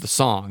blamed the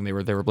song. They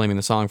were blaming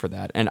the song for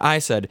that. And I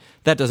said,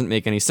 that doesn't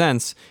make any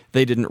sense.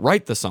 They didn't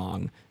write the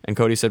song. And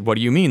Cody said, what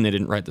do you mean they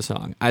didn't write the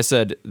song? I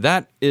said,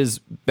 that is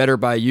Better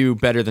by You,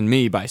 Better Than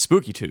Me by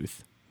Spooky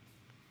Tooth.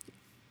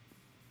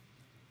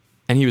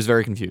 And he was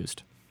very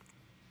confused.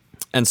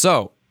 And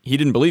so he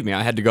didn't believe me.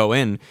 I had to go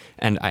in,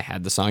 and I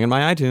had the song in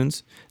my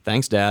iTunes.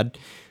 Thanks, Dad.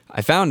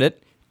 I found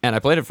it, and I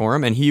played it for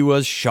him, and he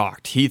was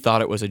shocked. He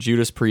thought it was a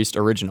Judas Priest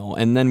original.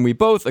 And then we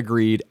both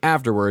agreed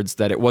afterwards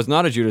that it was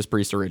not a Judas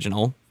Priest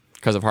original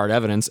because of hard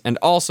evidence, and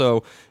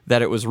also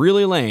that it was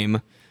really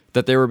lame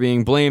that they were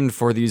being blamed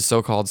for these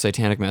so-called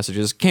satanic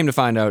messages. Came to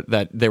find out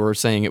that they were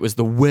saying it was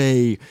the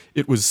way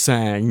it was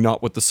sang,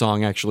 not what the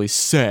song actually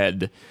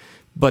said.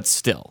 But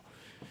still,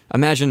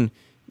 imagine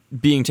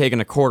being taken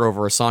to court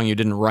over a song you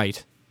didn't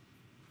write.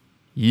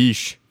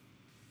 Yeesh.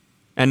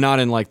 And not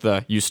in like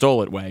the you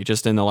stole it way,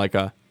 just in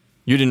the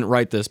you didn't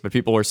write this, but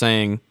people are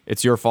saying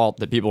it's your fault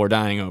that people are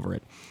dying over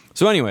it.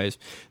 So anyways,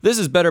 this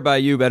is Better by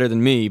You, Better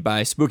Than Me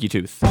by Spooky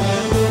Tooth. You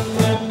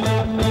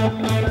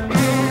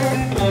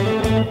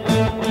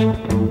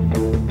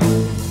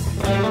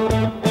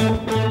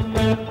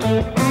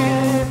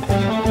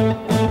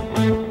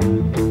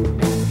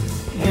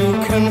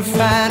can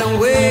find a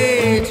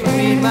way to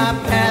read my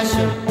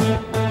passion.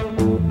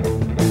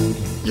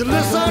 You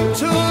listen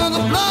to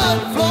the blood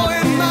flow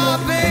in my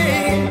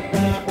vein.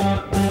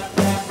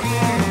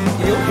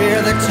 You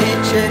hear the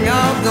teaching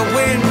of the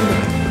wind.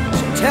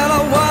 So tell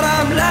her what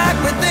I'm like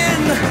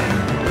within.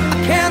 I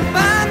can't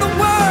find the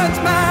words,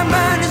 my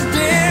mind is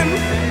dim.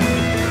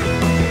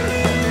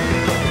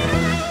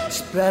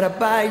 It's better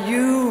by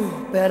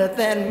you, better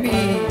than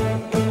me.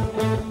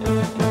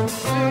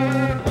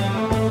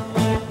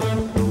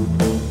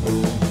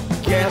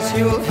 Guess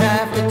you'll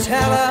have to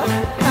tell her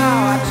how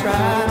I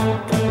tried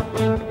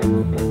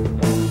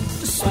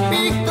to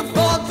speak the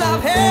thoughts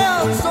I've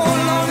held so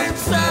long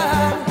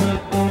inside.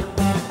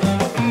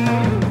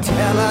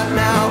 Tell her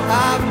now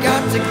I've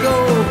got to go,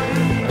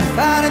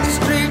 fight in the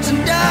streets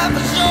and die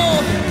for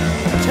sure.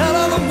 Tell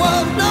her the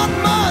world's not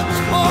much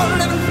for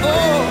living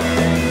for.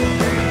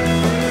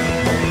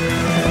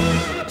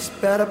 It's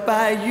better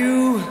by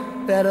you,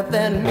 better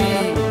than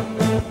me.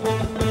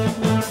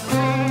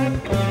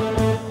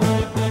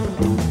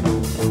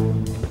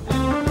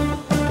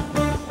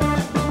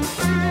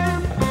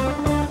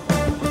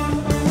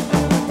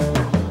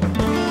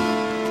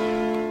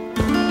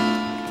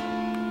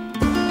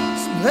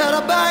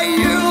 Better by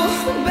you,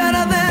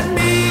 better than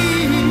me.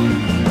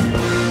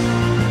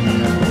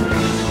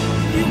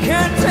 You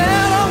can't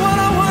tell her what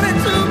I want it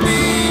to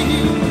be.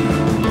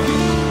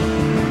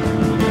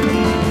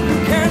 You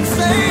can't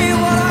say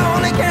what I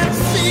only can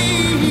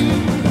see.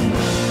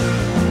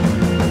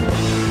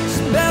 It's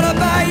better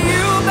by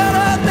you,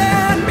 better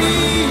than me.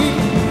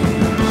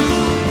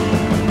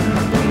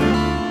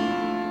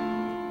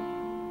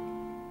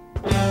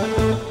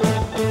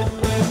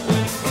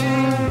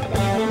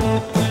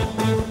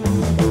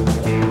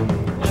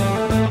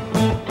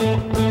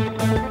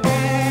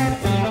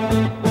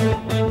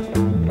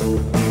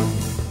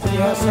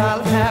 Guess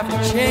I'll have to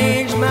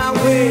change my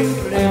way of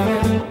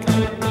living.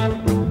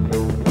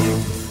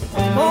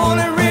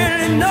 Only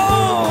really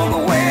know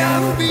the way I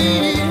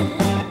feel.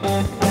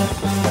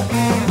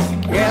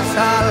 Guess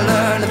I'll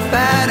learn to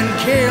fight and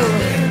kill.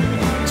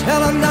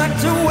 Tell her not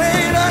to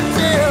wait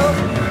until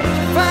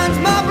she finds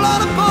my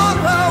blood upon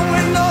her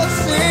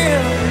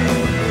windowsill.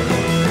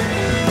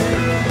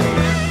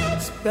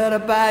 It's better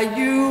by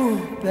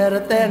you, better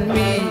than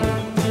me.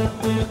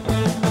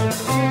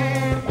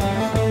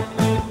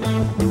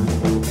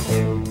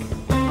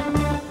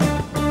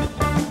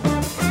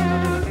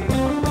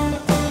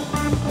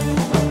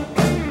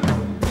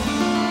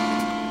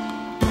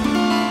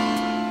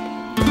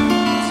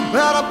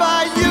 Better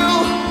by you,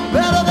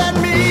 better than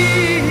me.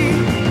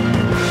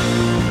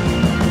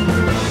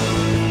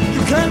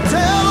 You can't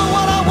tell her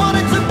what I want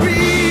it to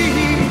be.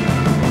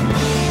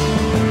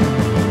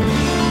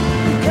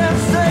 You can't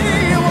say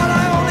what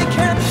I only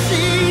can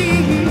see.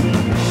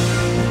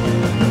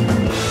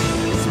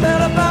 It's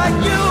better by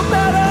you,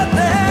 better than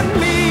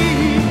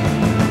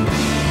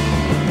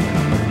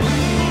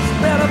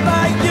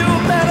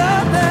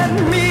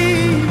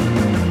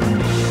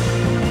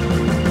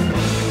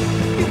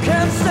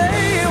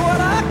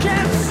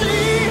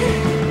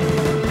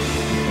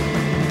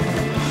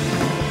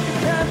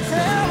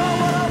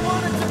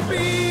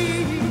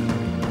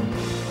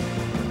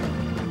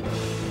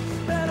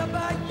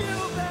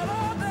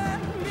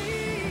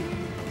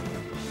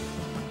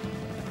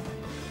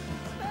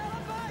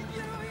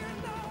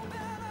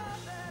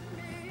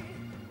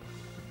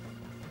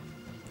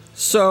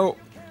So,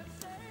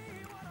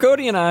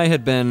 Cody and I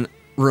had been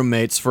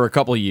roommates for a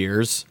couple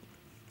years.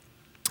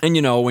 And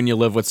you know, when you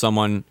live with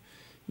someone,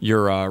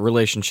 your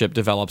relationship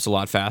develops a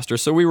lot faster.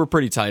 So we were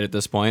pretty tight at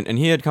this point, and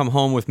he had come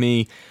home with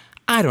me.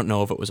 I don't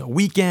know if it was a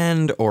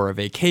weekend or a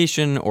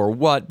vacation or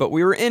what, but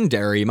we were in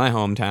Derry, my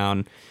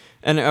hometown,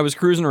 and I was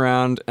cruising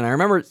around, and I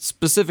remember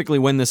specifically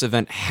when this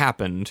event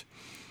happened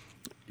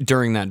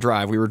during that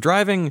drive. We were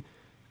driving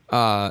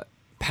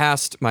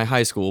past my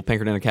high school,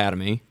 Pinkerton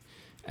Academy,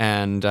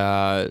 and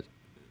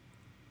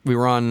we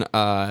were on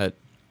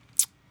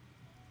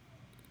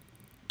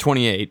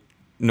 28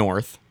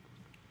 North.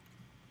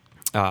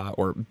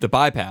 Or the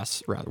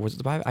bypass, rather. Was it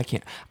the bypass?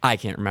 I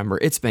can't remember.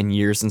 It's been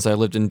years since I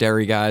lived in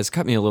Derry, guys.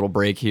 Cut me a little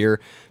break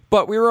here.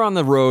 But we were on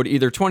the road,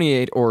 either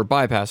 28 or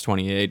bypass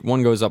 28.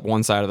 One goes up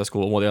one side of the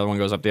school, while the other one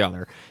goes up the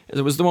other.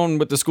 It was the one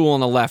with the school on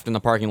the left and the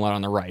parking lot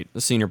on the right,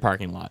 the senior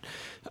parking lot.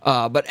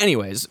 But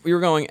anyways, we were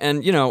going,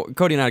 and, you know,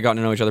 Cody and I had gotten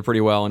to know each other pretty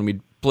well, and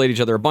we played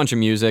each other a bunch of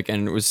music,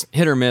 and it was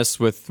hit or miss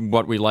with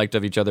what we liked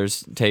of each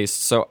other's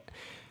tastes. So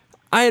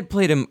I had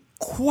played him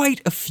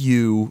quite a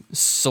few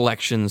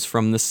selections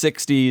from the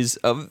 60s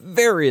of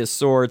various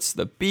sorts.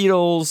 The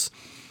Beatles,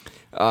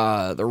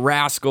 the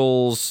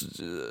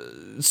Rascals,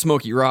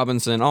 Smokey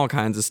Robinson, all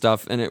kinds of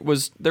stuff. And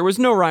there was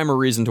no rhyme or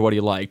reason to what he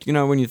liked. You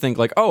know, when you think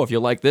like, oh, if you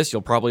like this,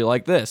 you'll probably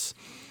like this.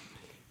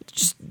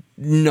 Just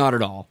not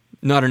at all.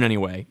 Not in any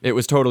way. It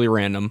was totally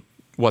random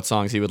what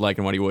songs he would like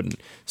and what he wouldn't.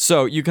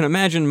 So you can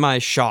imagine my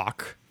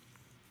shock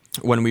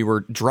when we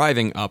were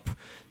driving up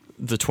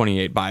the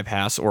 28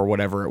 bypass or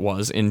whatever it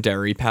was in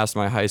Derry past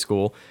my high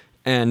school,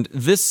 and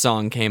this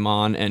song came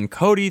on, and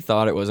Cody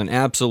thought it was an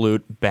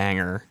absolute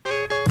banger.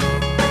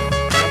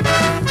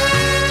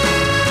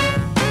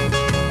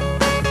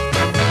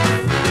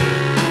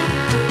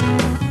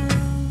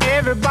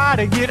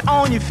 Everybody get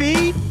on your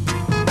feet.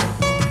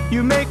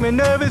 You make me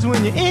nervous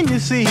when you're in your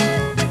seat.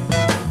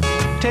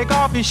 Take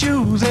off your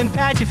shoes and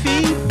pat your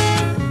feet.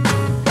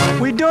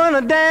 We doing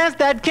a dance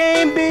that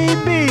can't be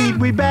beat.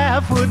 We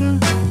barefootin'.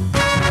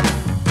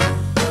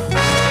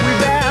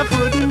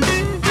 Barefootin', we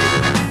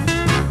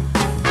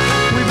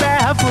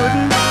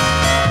barefootin',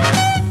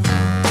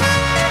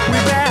 we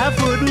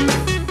barefootin'.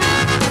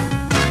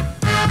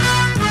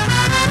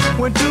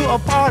 Went to a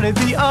party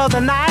the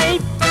other night.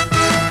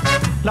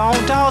 Long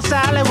tall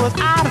Sally was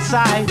out of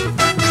sight.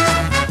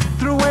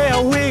 Threw away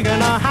a wig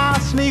and her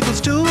house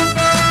sneakers too.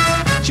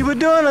 She was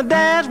doing a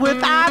dance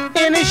without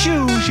any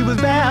shoes. She was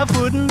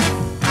barefootin'.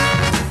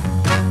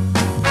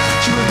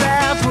 She was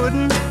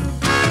barefootin'.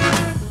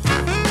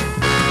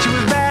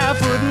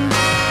 Barefootin'.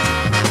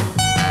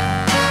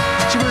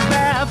 She was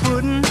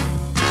barefootin'.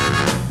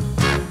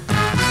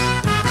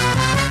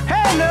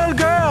 Hey, little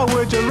girl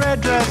with your red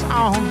dress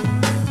on,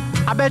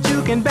 I bet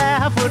you can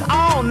barefoot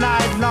all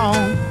night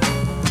long.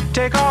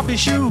 Take off your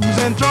shoes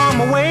and throw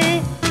them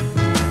away.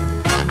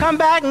 Come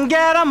back and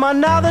get them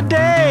another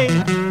day.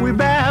 We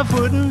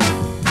barefootin'.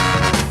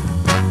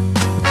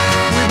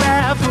 We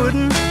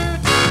barefootin'.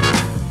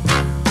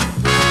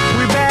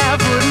 We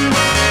barefootin'.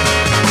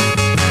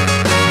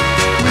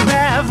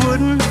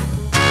 Barefootin'.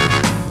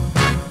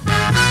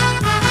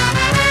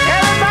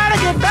 Everybody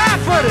get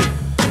barefooted.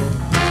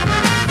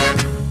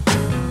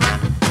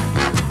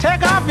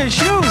 Take off your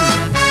shoes.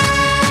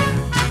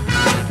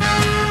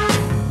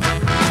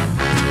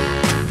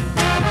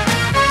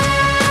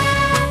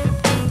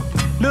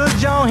 Little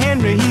John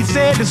Henry, he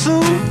said to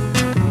Sue,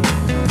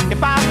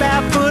 if I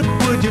barefoot,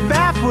 would you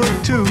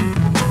barefoot too?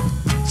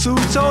 Sue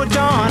told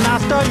John, I'll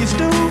stir your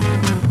stew.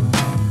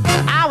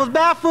 I was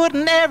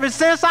barefootin' ever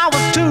since I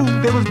was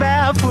 2. They was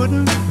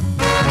barefootin'. They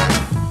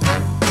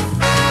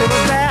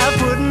was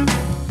barefootin'.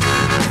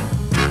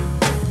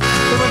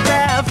 They was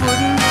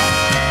barefootin'.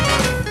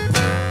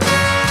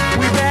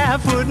 We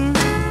barefootin'.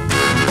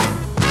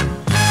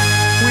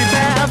 We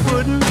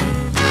barefootin'.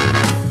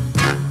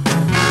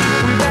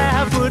 We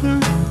barefootin'.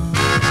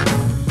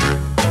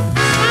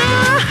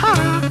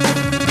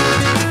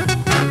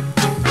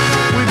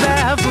 We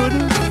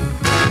barefootin'.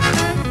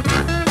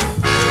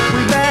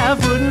 We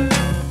barefootin'.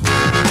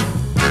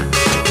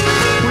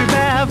 We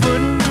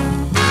barefootin'.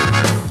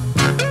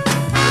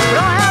 We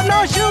don't have no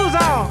shoes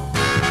on.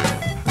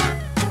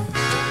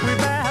 We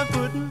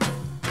barefootin'.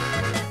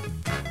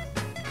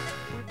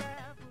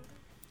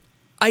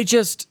 I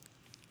just,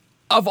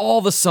 of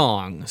all the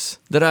songs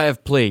that I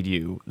have played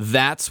you,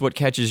 that's what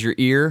catches your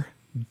ear?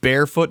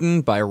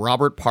 Barefootin' by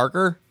Robert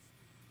Parker?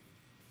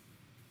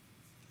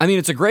 I mean,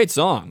 it's a great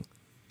song.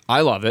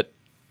 I love it.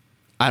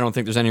 I don't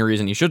think there's any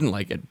reason you shouldn't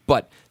like it,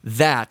 but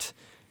that,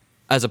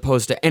 as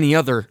opposed to any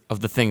other of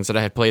the things that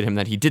I had played him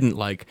that he didn't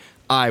like,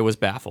 I was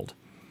baffled.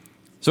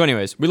 So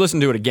anyways, we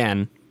listened to it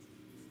again,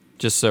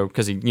 just so,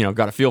 because he,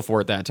 got a feel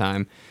for it that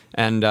time,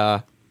 and,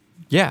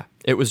 yeah,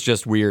 it was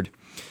just weird.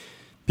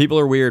 People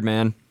are weird,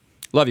 man.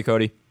 Love you,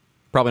 Cody.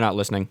 Probably not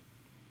listening.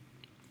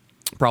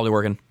 Probably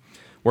working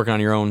on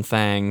your own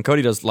thing.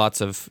 Cody does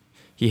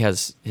he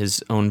has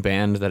his own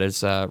band that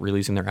is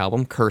releasing their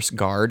album, Curse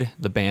Guard,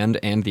 the band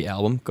and the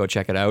album. Go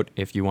check it out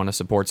if you want to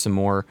support some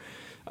more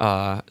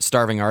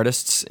starving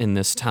artists in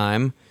this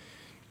time.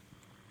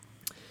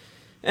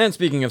 And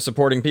speaking of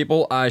supporting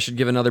people, I should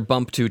give another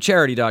bump to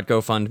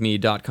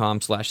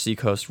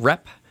charity.gofundme.com/seacoastrep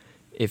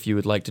if you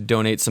would like to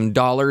donate some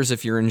dollars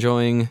if you're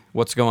enjoying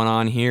what's going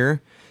on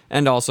here.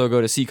 And also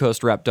go to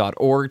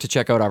seacoastrep.org to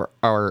check out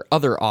our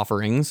other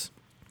offerings,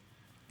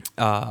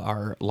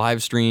 our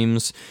live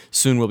streams.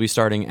 Soon we'll be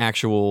starting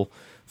actual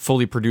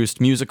fully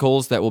produced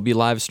musicals that will be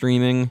live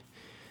streaming.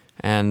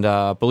 And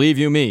believe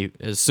you me,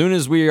 as soon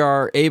as we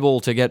are able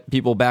to get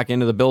people back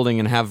into the building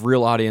and have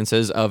real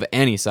audiences of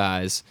any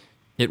size,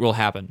 it will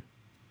happen.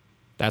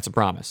 That's a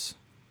promise.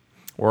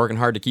 We're working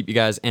hard to keep you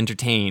guys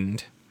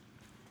entertained.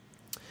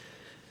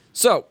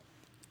 So,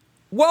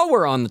 while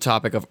we're on the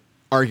topic of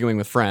arguing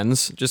with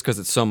friends, just because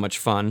it's so much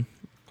fun,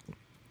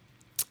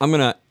 I'm going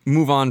to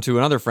move on to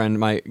another friend,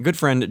 my good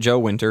friend Joe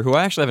Winter, who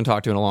I actually haven't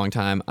talked to in a long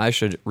time. I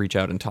should reach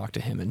out and talk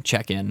to him and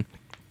check in.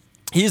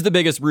 He's the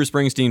biggest Bruce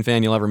Springsteen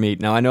fan you'll ever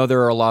meet. Now, I know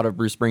there are a lot of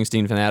Bruce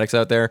Springsteen fanatics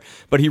out there,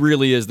 but he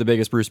really is the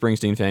biggest Bruce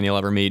Springsteen fan you'll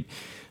ever meet.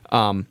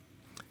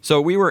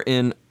 So we were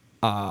in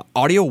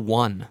Audio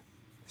One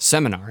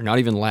seminar, not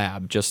even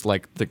lab, just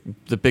like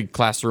the big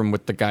classroom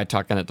with the guy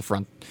talking at the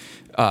front.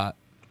 I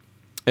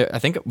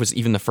think it was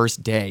even the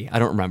first day. I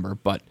don't remember,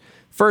 but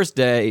first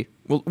day.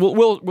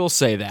 We'll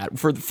say that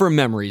for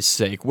memory's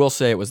sake. We'll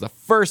say it was the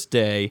first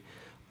day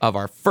of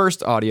our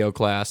first audio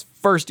class,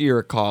 first year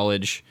of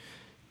college.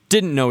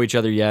 Didn't know each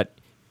other yet.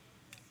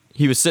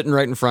 He was sitting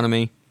right in front of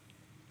me.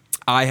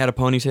 I had a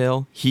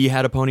ponytail. He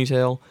had a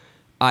ponytail.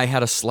 I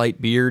had a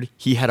slight beard.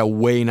 He had a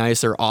way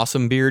nicer,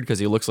 awesome beard because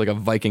he looks like a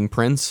Viking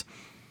prince.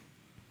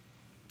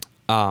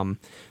 But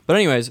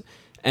anyways,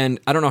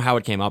 and I don't know how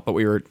it came up, but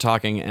we were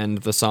talking and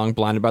the song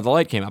Blinded by the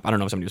Light came up. I don't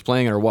know if somebody was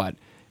playing it or what.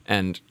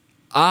 And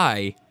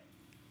I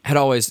had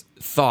always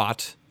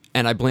thought,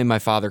 and I blame my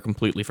father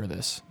completely for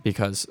this,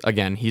 because,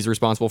 again, he's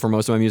responsible for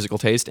most of my musical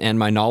taste and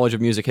my knowledge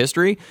of music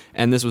history,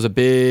 and this was a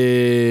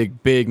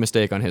big, big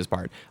mistake on his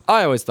part.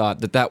 I always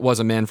thought that was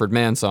a Manfred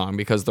Mann song,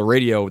 because the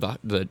radio,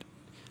 the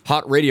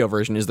hot radio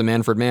version is the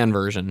Manfred Mann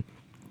version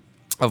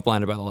of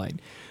Blinded by the Light.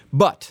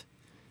 But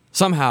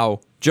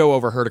somehow, Joe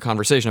overheard a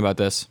conversation about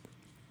this,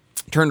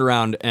 turned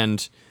around,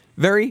 and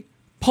very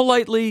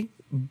politely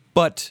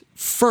but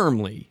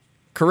firmly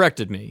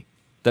corrected me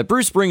that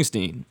Bruce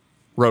Springsteen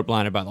wrote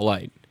Blinded by the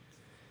Light.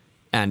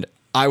 And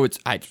I'm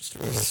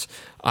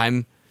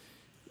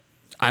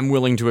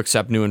willing to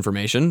accept new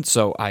information,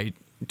 so I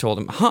told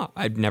him,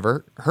 I'd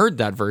never heard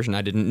that version,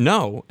 I didn't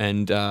know.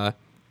 And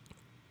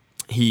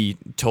he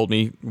told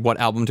me what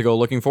album to go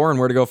looking for and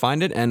where to go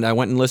find it, and I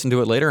went and listened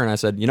to it later, and I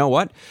said, you know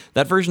what?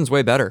 That version's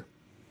way better.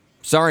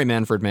 Sorry,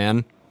 Manfred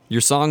Mann.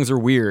 Your songs are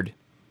weird,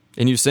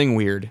 and you sing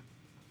weird.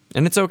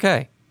 And it's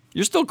okay.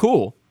 You're still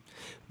cool.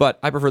 But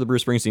I prefer the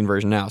Bruce Springsteen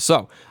version now.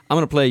 So I'm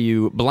going to play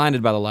you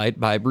Blinded by the Light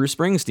by Bruce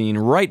Springsteen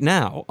right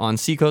now on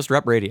Seacoast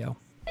Rep Radio.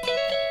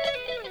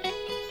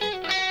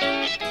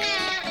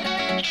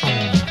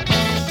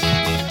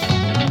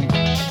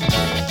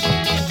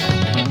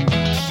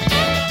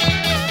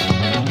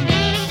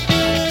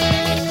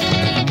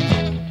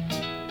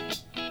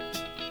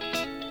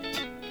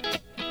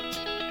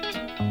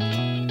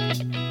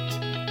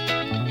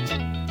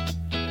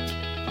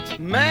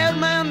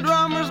 Madman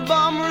drummers,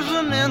 bombers,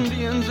 and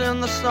Indians in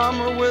the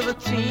summer with a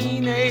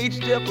teenage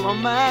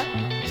diplomat.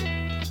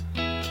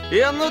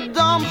 In the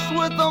dumps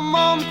with the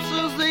mumps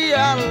as the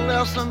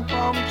adolescent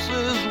pumps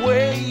his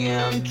way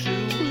into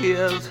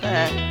his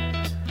hat.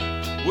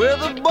 With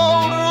a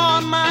boulder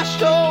on my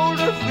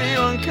shoulder,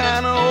 feeling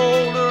kinda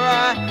older,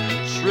 I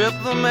trip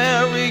the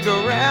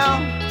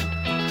merry-go-round.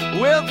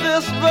 With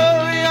this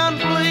very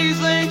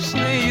unpleasing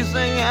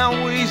sneezing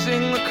and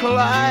wheezing, the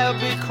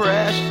calliope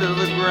crashed to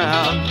the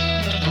ground.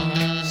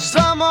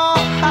 Some old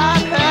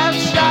hot-hat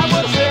shot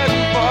was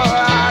heading for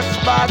a hot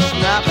spot,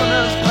 snapping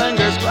his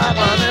fingers,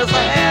 clapping his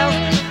hands.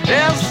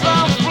 And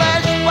some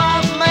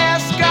flesh-pot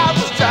mascot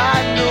was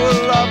tied to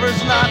a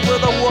lover's knot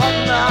with a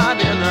whatnot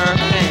in her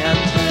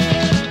hand.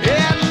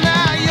 And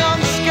now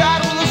young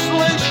Scott with a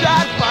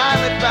slingshot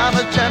finally found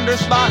a tender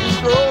spot and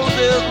throws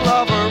his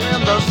lover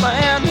in the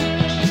sand.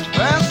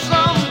 And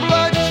some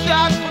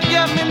bloodshot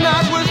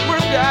forget-me-not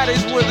whisper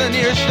daddies with an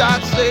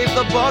earshot, save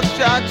the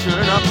buckshot,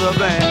 turn up the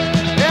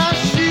band. And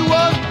she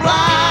was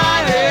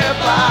blinded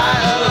by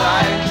the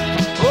light,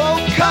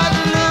 oh, cut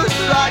loose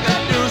like a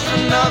deuce,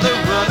 another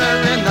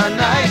runner in the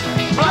night.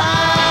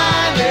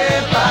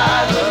 Blinded by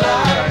the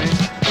light.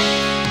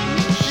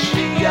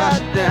 She got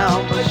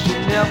down, but she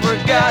never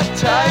got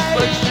tight,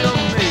 but she'll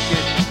make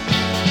it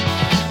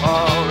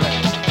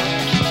alright.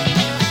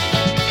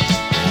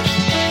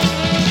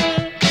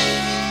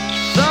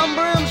 Some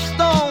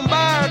brimstone,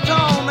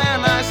 baritone,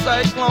 and a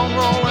cyclone,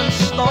 rolling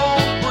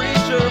stone,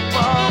 preacher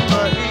from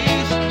the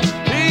east.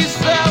 He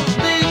sells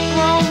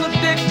dethrone, the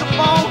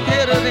dictaphone,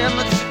 hit it in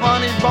its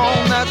funny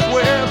bone, that's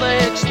where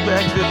they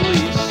expect at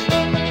least.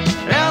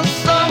 And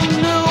some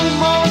new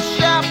mo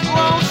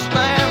chaperone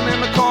stand in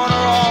the corner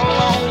all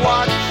alone,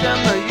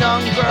 watching the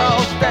young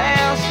girls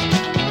dance.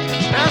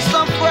 And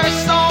some fresh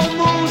soul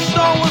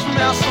moonstone was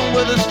messing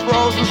with his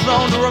frozen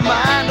zone to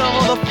remind him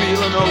of the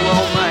feeling of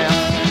romance.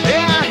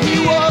 Yeah, he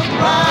was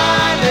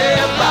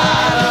blinded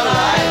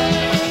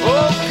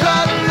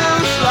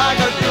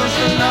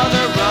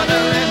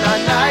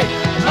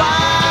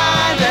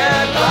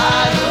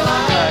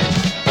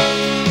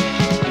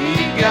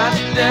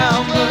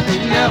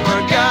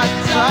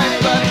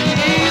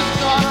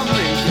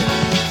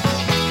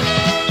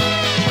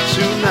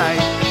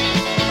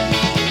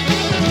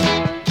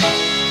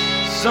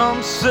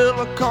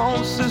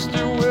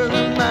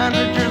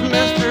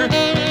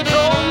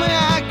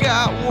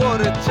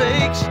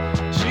sakes.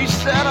 She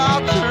said,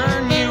 I'll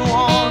turn you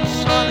on,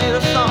 sonny,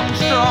 to something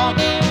strong.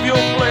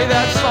 You'll play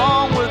that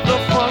song with the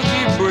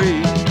funky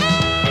break.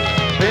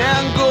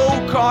 And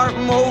go-kart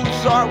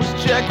Mozart was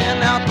checking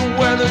out the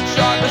weather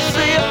chart to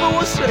see if it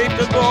was safe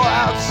to go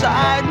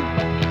outside.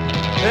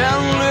 And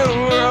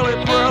little Whirly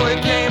Pearly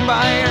came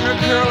by in her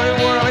curly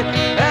whirly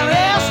and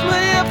asked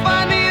me if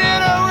I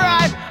needed a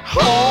ride.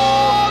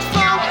 Oh,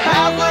 some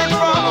hazard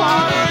from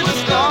Harvard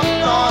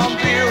stumped on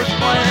beers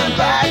playing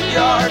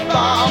backyard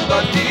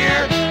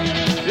bombardier.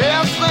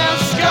 Yes, then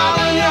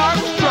Scotland Yard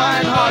was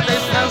trying hard. They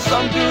sent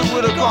some dude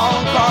with a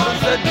calling card and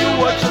said, do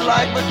what you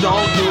like, but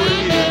don't do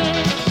it here.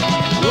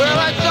 Well,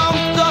 I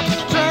jumped up,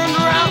 turned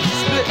around,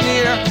 spit in the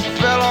air,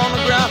 fell on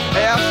the ground,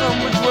 asked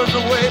him which was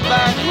the way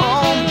back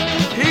home.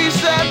 He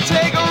said,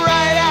 take a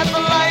right at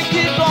the light,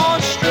 keep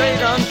going straight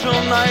until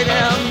night,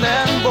 and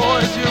then,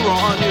 boys, you're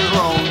on your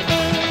own.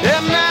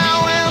 And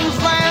now ends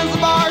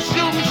Zanzibar,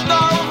 shooting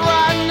star was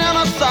riding in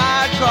a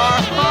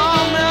sidecar,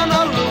 humming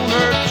a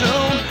lunar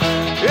tune.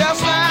 Yes,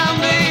 and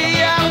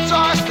the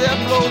avatar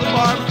stepped below the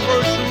bar, but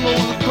first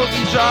remove the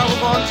cookie jar. We're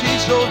gonna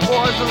teach those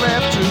boys to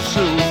laugh too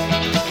soon.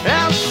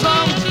 And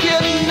some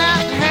kid in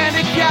that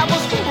handicap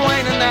was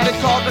complaining that he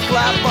caught the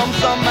clap from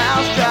some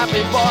mousetrap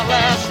he bought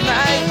last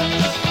night.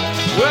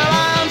 Well,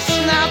 I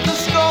unsnapped the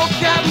skull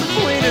cap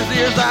between his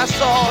ears. I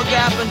saw a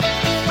gap and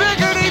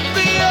figured he'd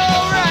be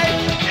alright.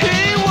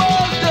 He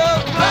was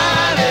just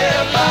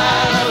blinded by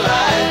the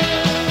light,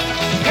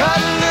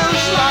 cut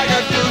loose like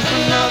a deuce,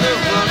 another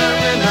runner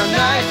in the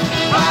night.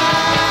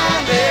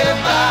 Blinded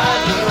by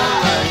the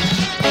light.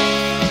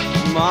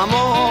 Mama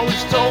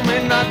always told me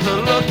not to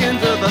look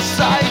into the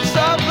sights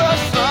of the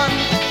sun.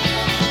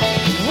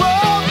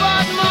 Whoa,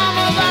 but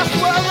Mama, that's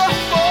where the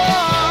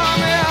fun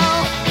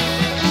is.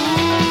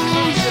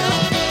 Ooh,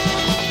 yeah.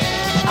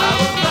 I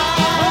was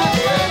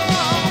blinded.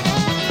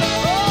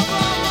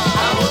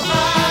 I was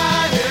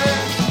blinded.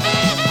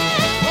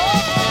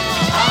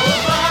 I was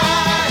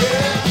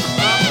blinded.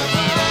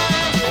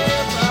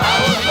 I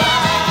was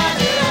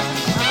blinded. I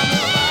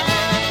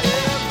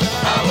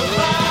was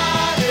blinded.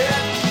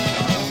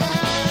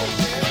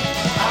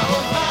 I was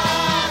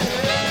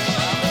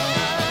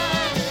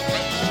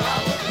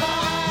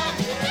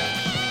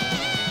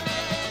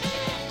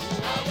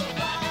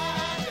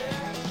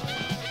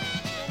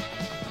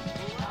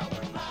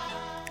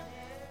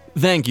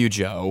Thank you,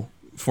 Joe,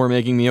 for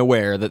making me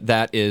aware that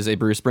that is a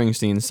Bruce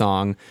Springsteen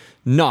song,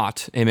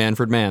 not a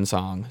Manfred Mann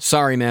song.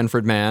 Sorry,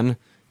 Manfred Mann.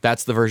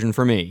 That's the version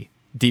for me.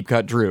 Deep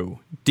Cut Drew.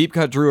 Deep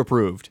Cut Drew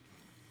approved.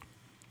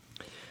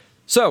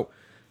 So,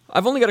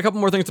 I've only got a couple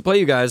more things to play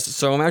you guys,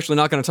 so I'm actually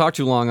not going to talk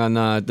too long on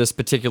this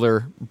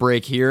particular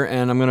break here,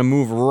 and I'm going to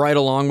move right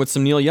along with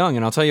some Neil Young,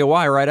 and I'll tell you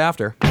why right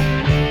after.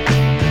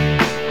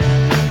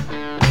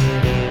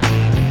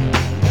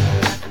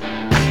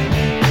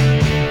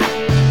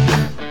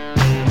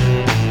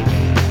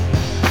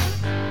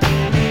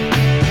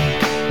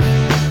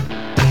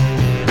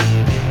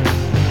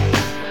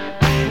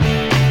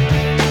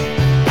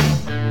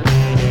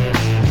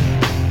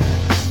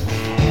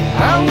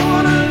 I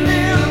wanna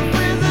live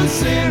with a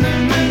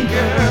cinnamon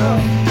girl.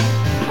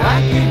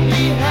 I can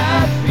be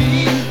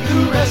happy the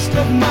rest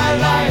of my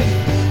life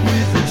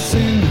with a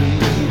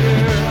cinnamon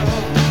girl.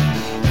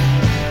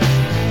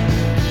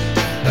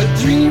 A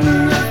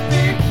dreamer of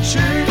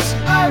pictures,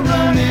 I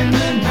run in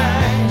the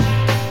night.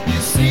 You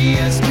see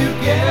us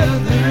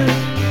together,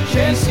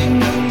 chasing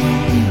the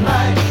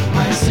moonlight,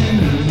 my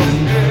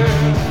cinnamon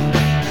girl.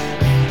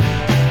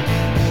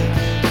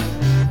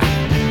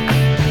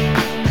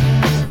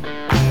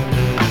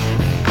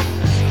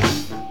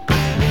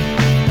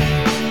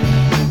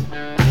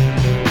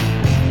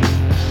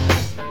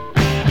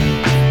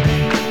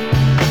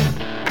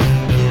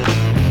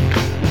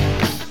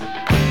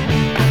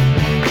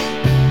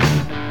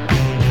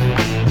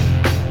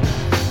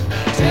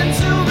 Ten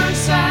silver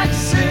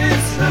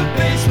saxes, the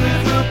bass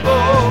with a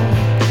bow.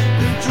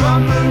 The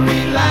drummer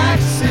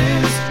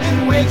relaxes and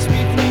wakes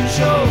between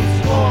shows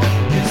for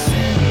his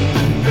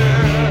cinnamon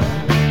girl.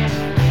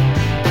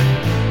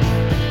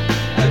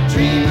 A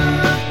dreamer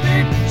of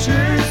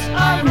pictures,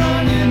 I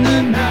run in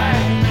the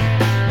night.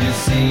 You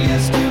see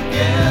us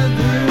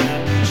together,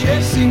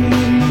 chasing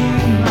the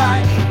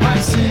moonlight, my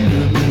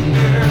cinnamon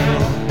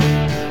girl.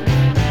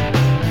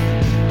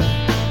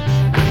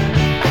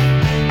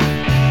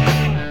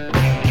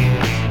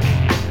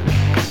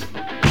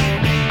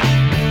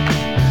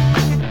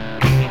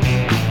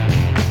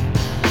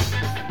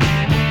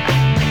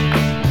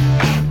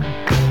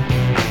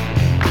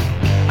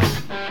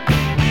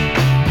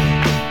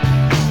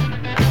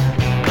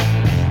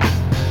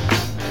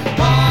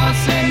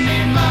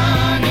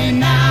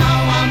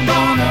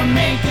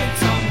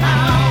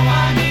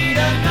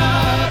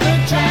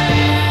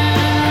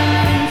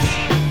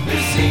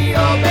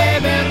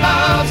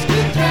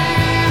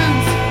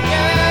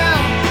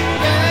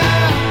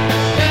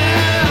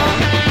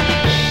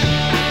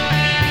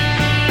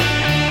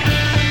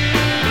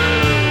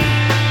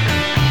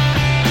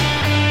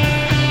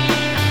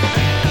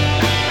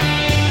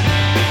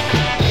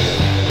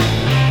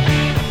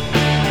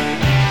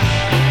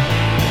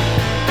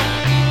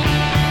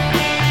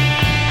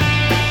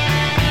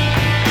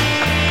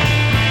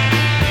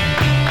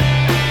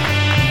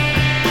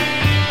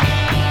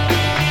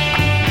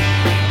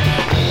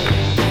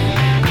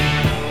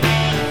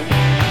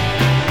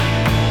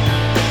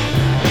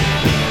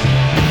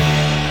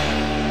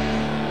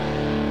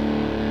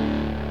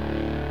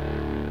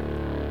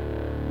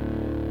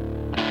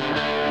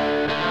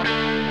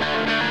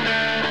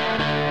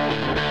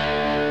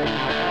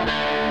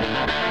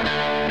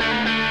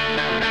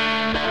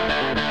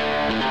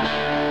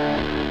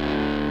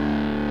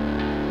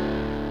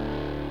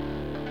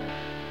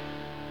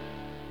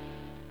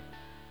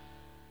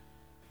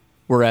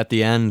 we're at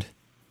the end.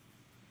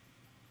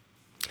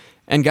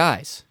 And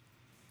guys,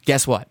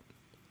 guess what?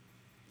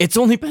 It's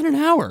only been an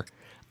hour.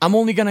 I'm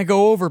only going to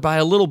go over by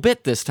a little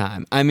bit this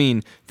time. I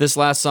mean, this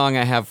last song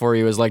I have for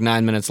you is like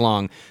 9 minutes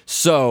long.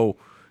 So,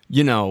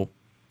 you know,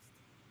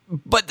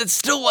 but that's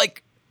still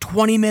like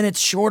 20 minutes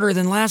shorter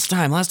than last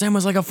time. Last time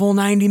was like a full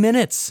 90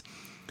 minutes.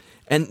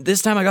 And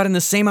this time I got in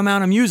the same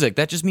amount of music.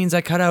 That just means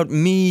I cut out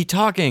me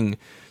talking,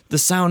 the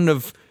sound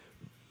of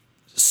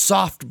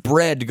soft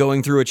bread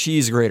going through a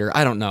cheese grater.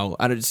 I don't know.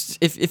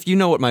 If you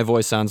know what my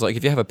voice sounds like,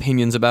 if you have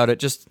opinions about it,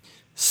 just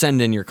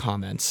send in your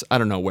comments. I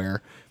don't know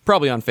where.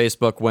 Probably on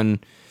Facebook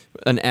when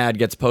an ad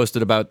gets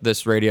posted about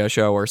this radio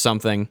show or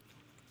something.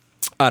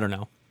 I don't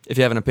know. If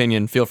you have an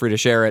opinion, feel free to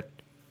share it.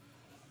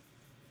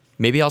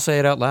 Maybe I'll say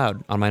it out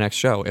loud on my next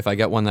show if I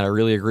get one that I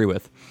really agree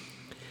with.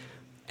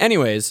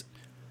 Anyways,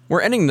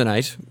 we're ending the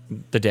night,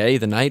 the day,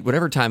 the night,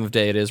 whatever time of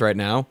day it is right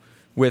now,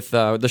 with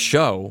the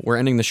show. We're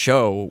ending the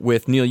show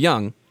with Neil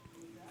Young.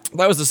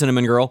 That was the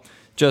Cinnamon Girl.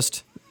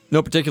 Just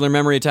no particular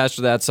memory attached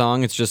to that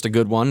song. It's just a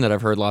good one that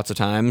I've heard lots of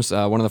times.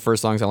 One of the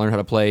first songs I learned how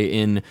to play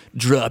in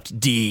dropped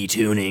D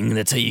tuning.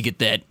 That's how you get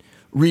that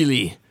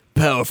really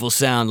powerful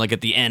sound, like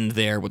at the end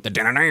there with the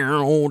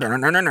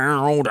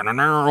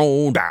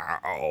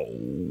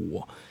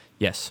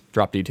yes,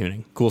 drop D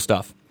tuning. Cool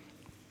stuff.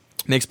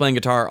 Makes playing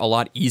guitar a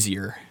lot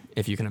easier,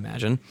 if you can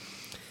imagine.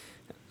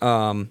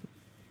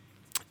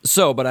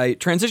 But I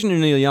transitioned to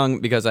Neil Young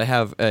because I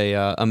have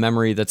a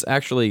memory that's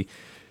actually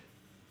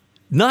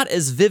not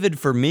as vivid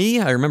for me.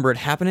 I remember it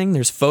happening.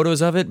 There's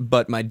photos of it,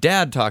 but my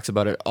dad talks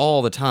about it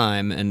all the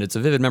time, and it's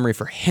a vivid memory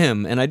for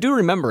him, and I do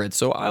remember it,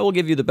 so I will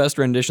give you the best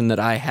rendition that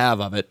I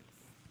have of it.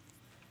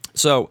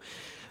 So,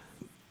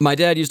 my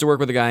dad used to work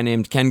with a guy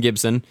named Ken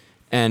Gibson,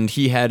 and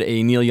he had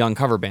a Neil Young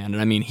cover band,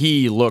 and I mean,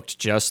 he looked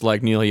just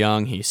like Neil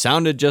Young, he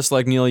sounded just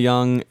like Neil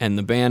Young, and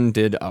the band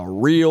did a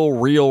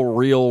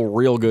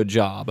real good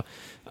job.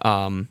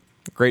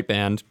 Great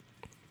band.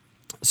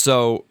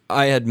 So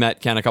I had met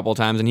Ken a couple of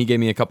times, and he gave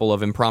me a couple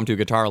of impromptu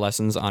guitar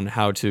lessons on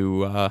how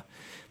to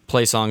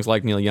play songs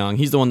like Neil Young.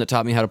 He's the one that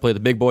taught me how to play the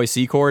big boy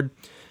C chord.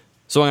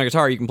 So on a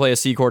guitar, you can play a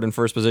C chord in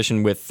first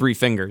position with 3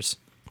 fingers.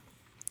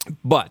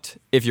 But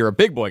if you're a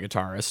big boy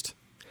guitarist,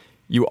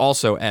 you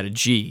also add a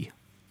G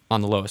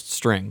on the lowest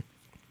string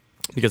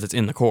because it's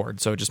in the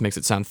chord, so it just makes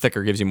it sound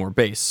thicker, gives you more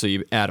bass. So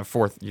you add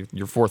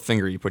your 4th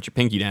finger, you put your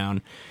pinky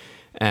down,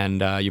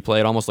 and you play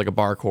it almost like a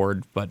bar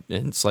chord, but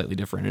it's slightly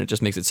different, and it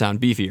just makes it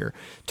sound beefier.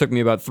 Took me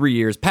about 3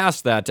 years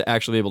past that to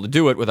actually be able to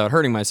do it without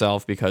hurting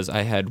myself because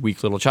I had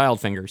weak little child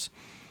fingers.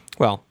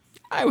 Well,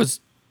 I was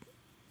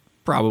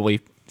probably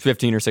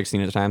 15 or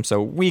 16 at the time,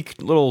 so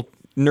weak little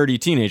nerdy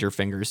teenager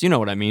fingers, you know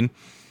what I mean.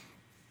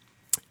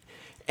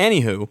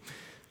 Anywho,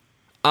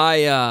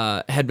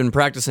 I had been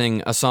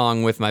practicing a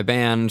song with my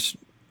band,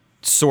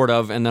 sort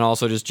of, and then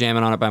also just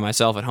jamming on it by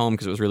myself at home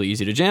because it was really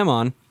easy to jam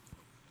on.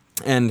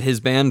 And his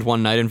band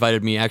one night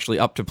invited me actually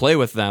up to play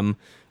with them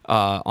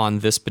on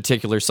this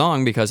particular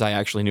song because I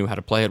actually knew how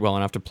to play it well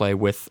enough to play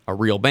with a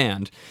real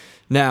band.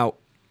 Now,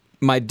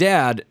 my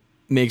dad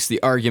makes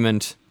the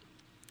argument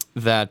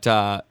that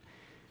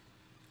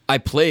I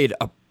played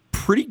a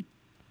pretty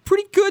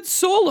good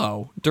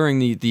solo during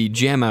the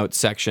jam out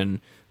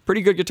section.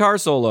 Pretty good guitar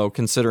solo,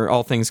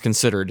 all things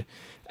considered.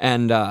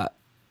 And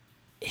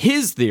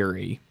his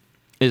theory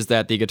is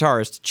that the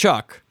guitarist,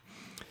 Chuck,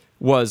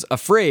 was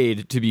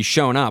afraid to be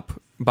shown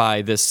up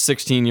by this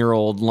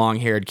 16-year-old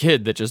long-haired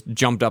kid that just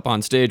jumped up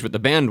on stage with the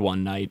band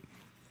one night.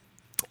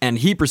 And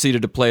he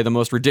proceeded to play the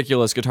most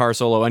ridiculous guitar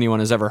solo anyone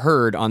has ever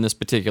heard on this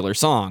particular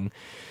song,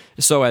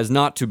 so as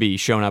not to be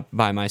shown up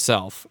by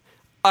myself.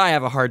 I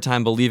have a hard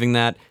time believing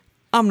that.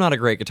 I'm not a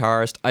great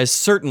guitarist. I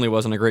certainly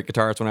wasn't a great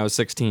guitarist when I was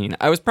 16.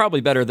 I was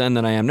probably better then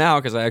than I am now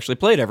because I actually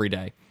played every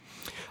day.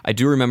 I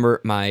do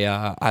remember my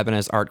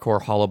Ibanez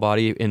Artcore Hollow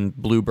Body in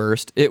Blue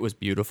Burst. It was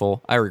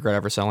beautiful. I regret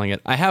ever selling it.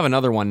 I have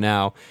another one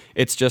now.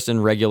 It's just in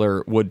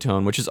regular wood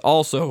tone, which is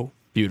also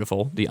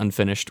beautiful, the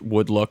unfinished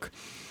wood look.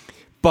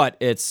 But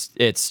it's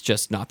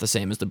just not the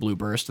same as the Blue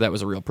Burst. That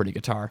was a real pretty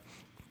guitar.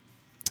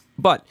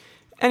 But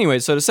anyway,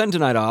 so to send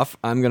tonight off,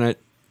 I'm going to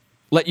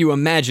let you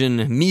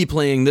imagine me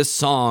playing this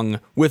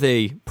song with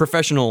a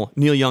professional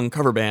Neil Young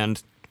cover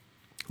band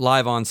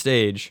live on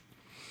stage.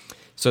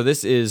 So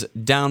this is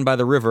Down by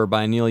the River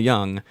by Neil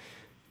Young.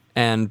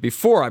 And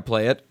before I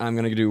play it, I'm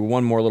going to do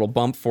one more little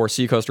bump for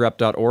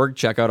seacoastrep.org.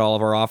 Check out all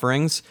of our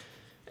offerings.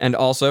 And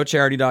also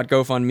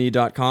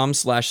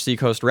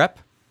charity.gofundme.com/seacoastrep.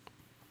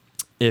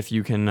 If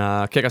you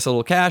can kick us a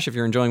little cash, if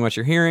you're enjoying what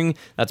you're hearing,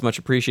 that's much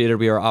appreciated.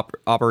 We are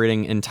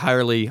operating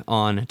entirely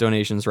on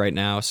donations right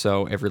now,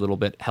 so every little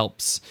bit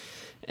helps.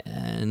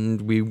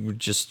 And we're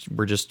just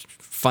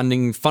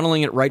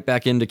funneling it right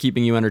back into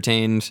keeping you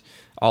entertained.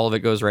 All of it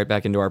goes right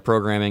back into our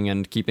programming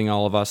and keeping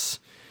all of us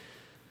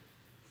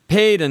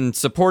paid and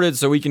supported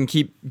so we can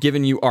keep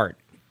giving you art.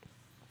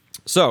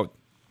 So,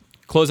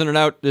 closing it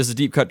out, this is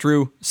Deep Cut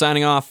Drew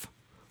signing off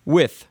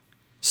with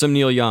some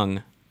Neil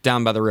Young,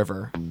 Down by the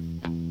River.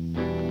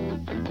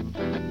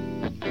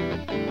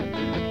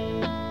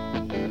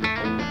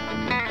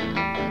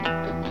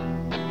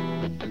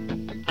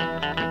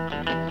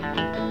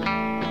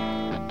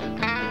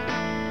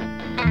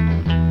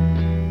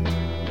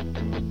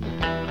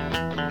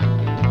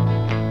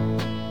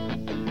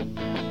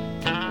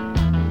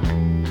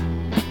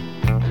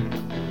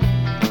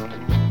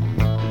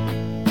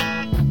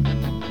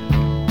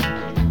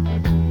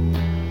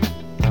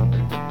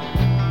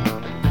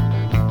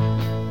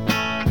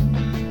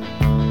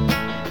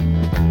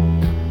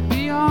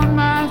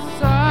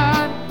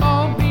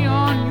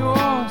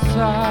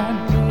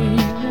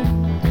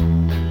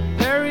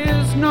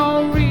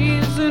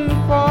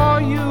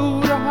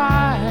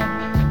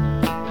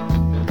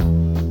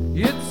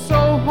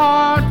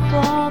 hard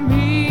for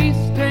me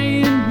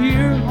staying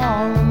here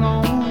all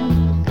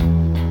alone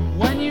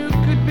when you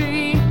could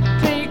be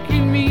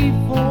taking me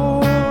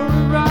for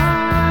a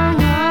ride.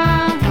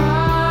 Yeah.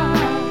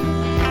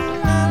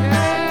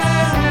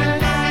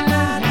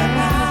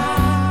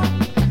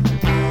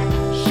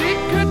 She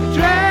could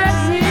drag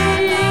me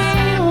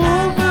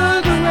over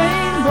the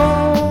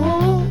rainbow,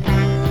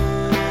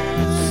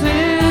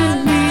 send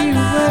me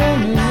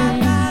away.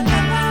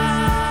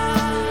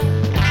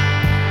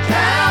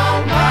 Down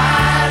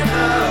by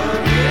the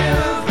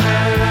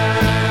river,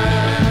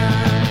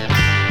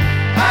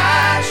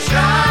 I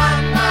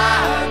shot my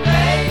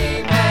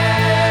baby.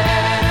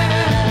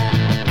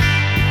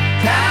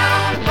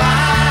 Down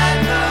by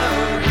the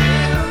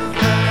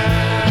river,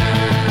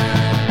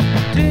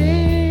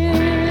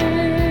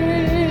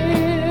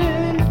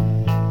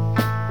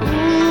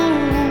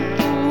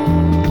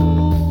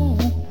 ooh,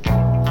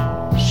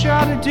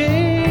 shot her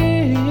dead.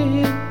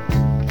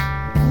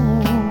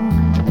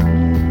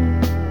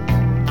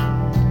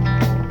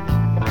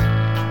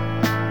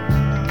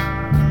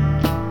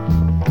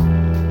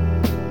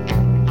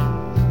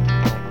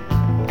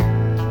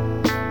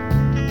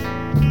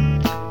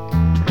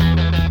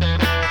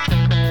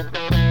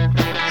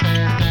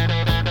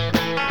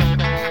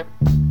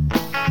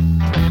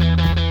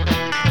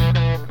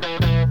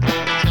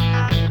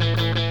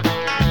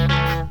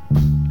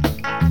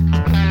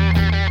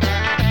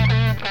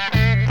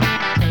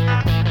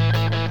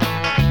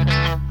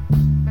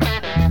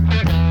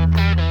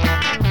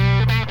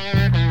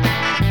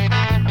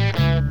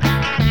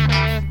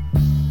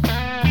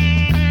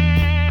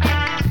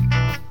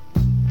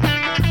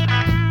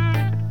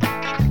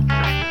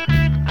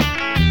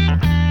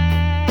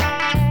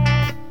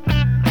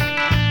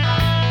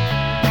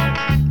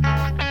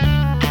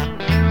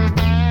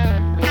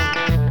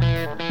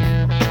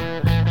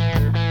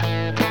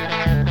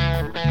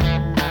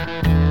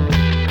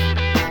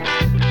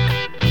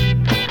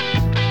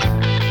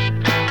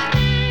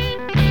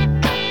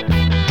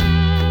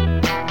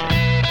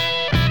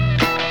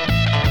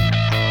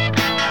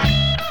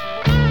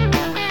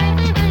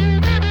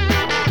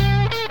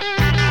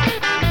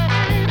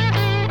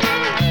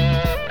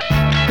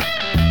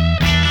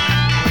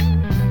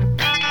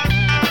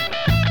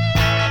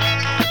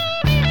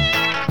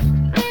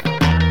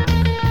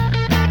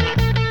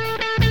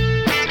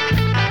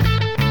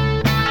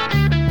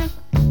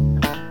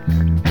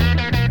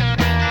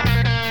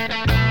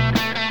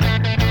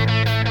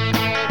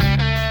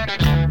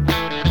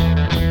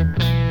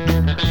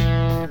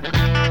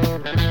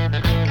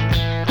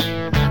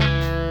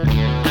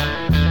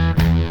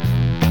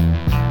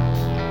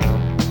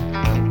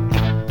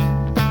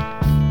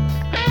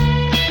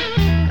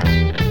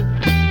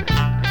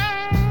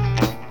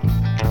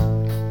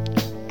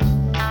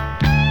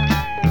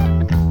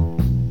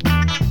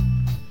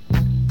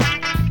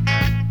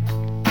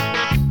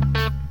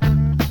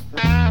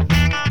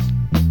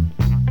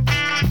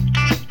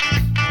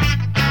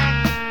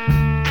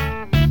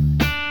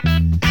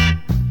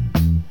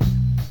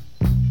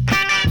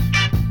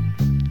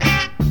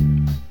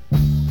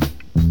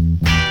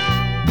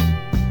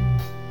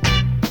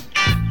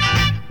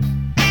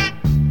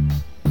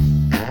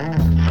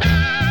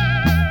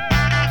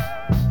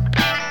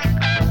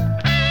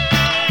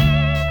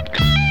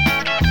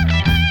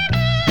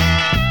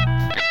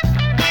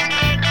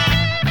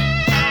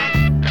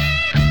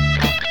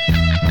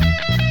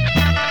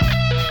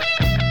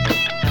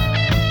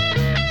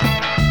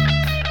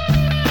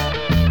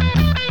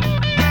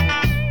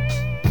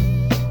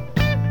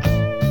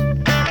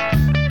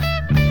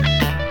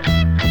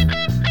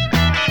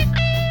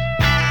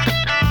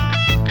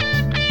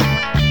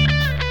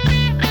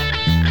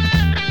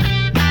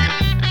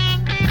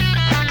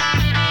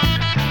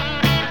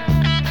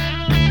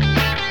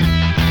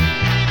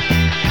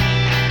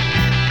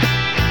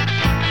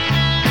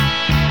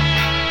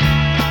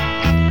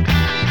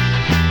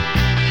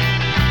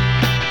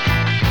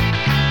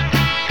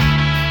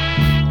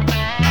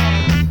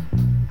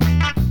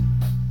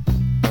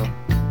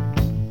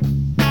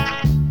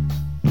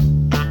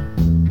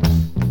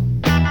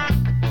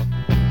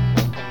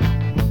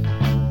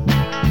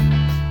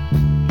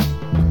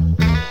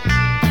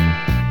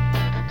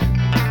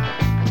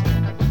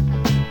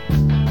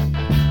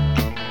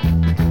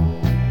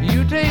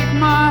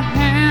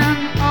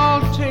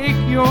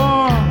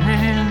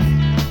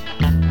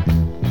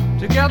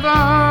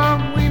 Together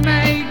we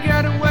may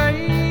get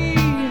away.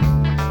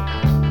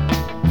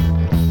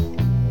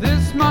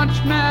 This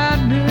much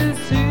madness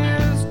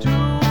is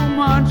too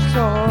much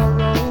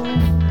sorrow.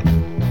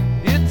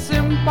 It's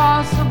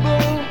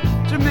impossible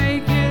to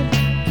make it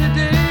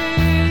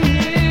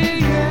today.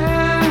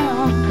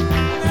 Yeah.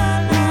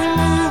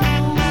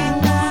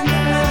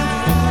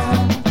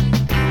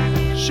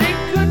 Ooh, she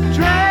could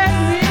drag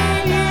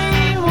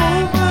me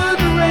over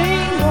the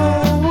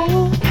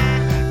rainbow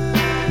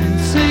and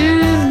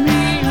send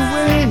me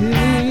away.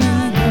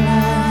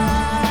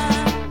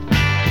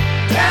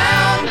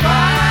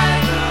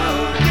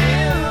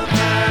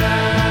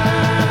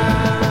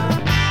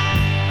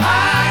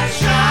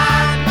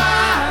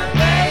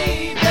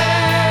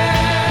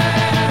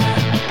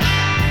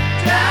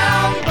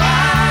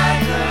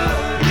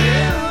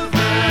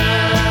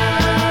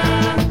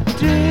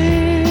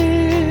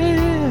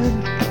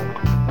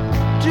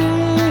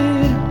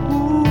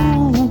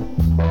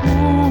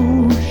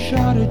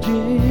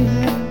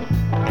 baby.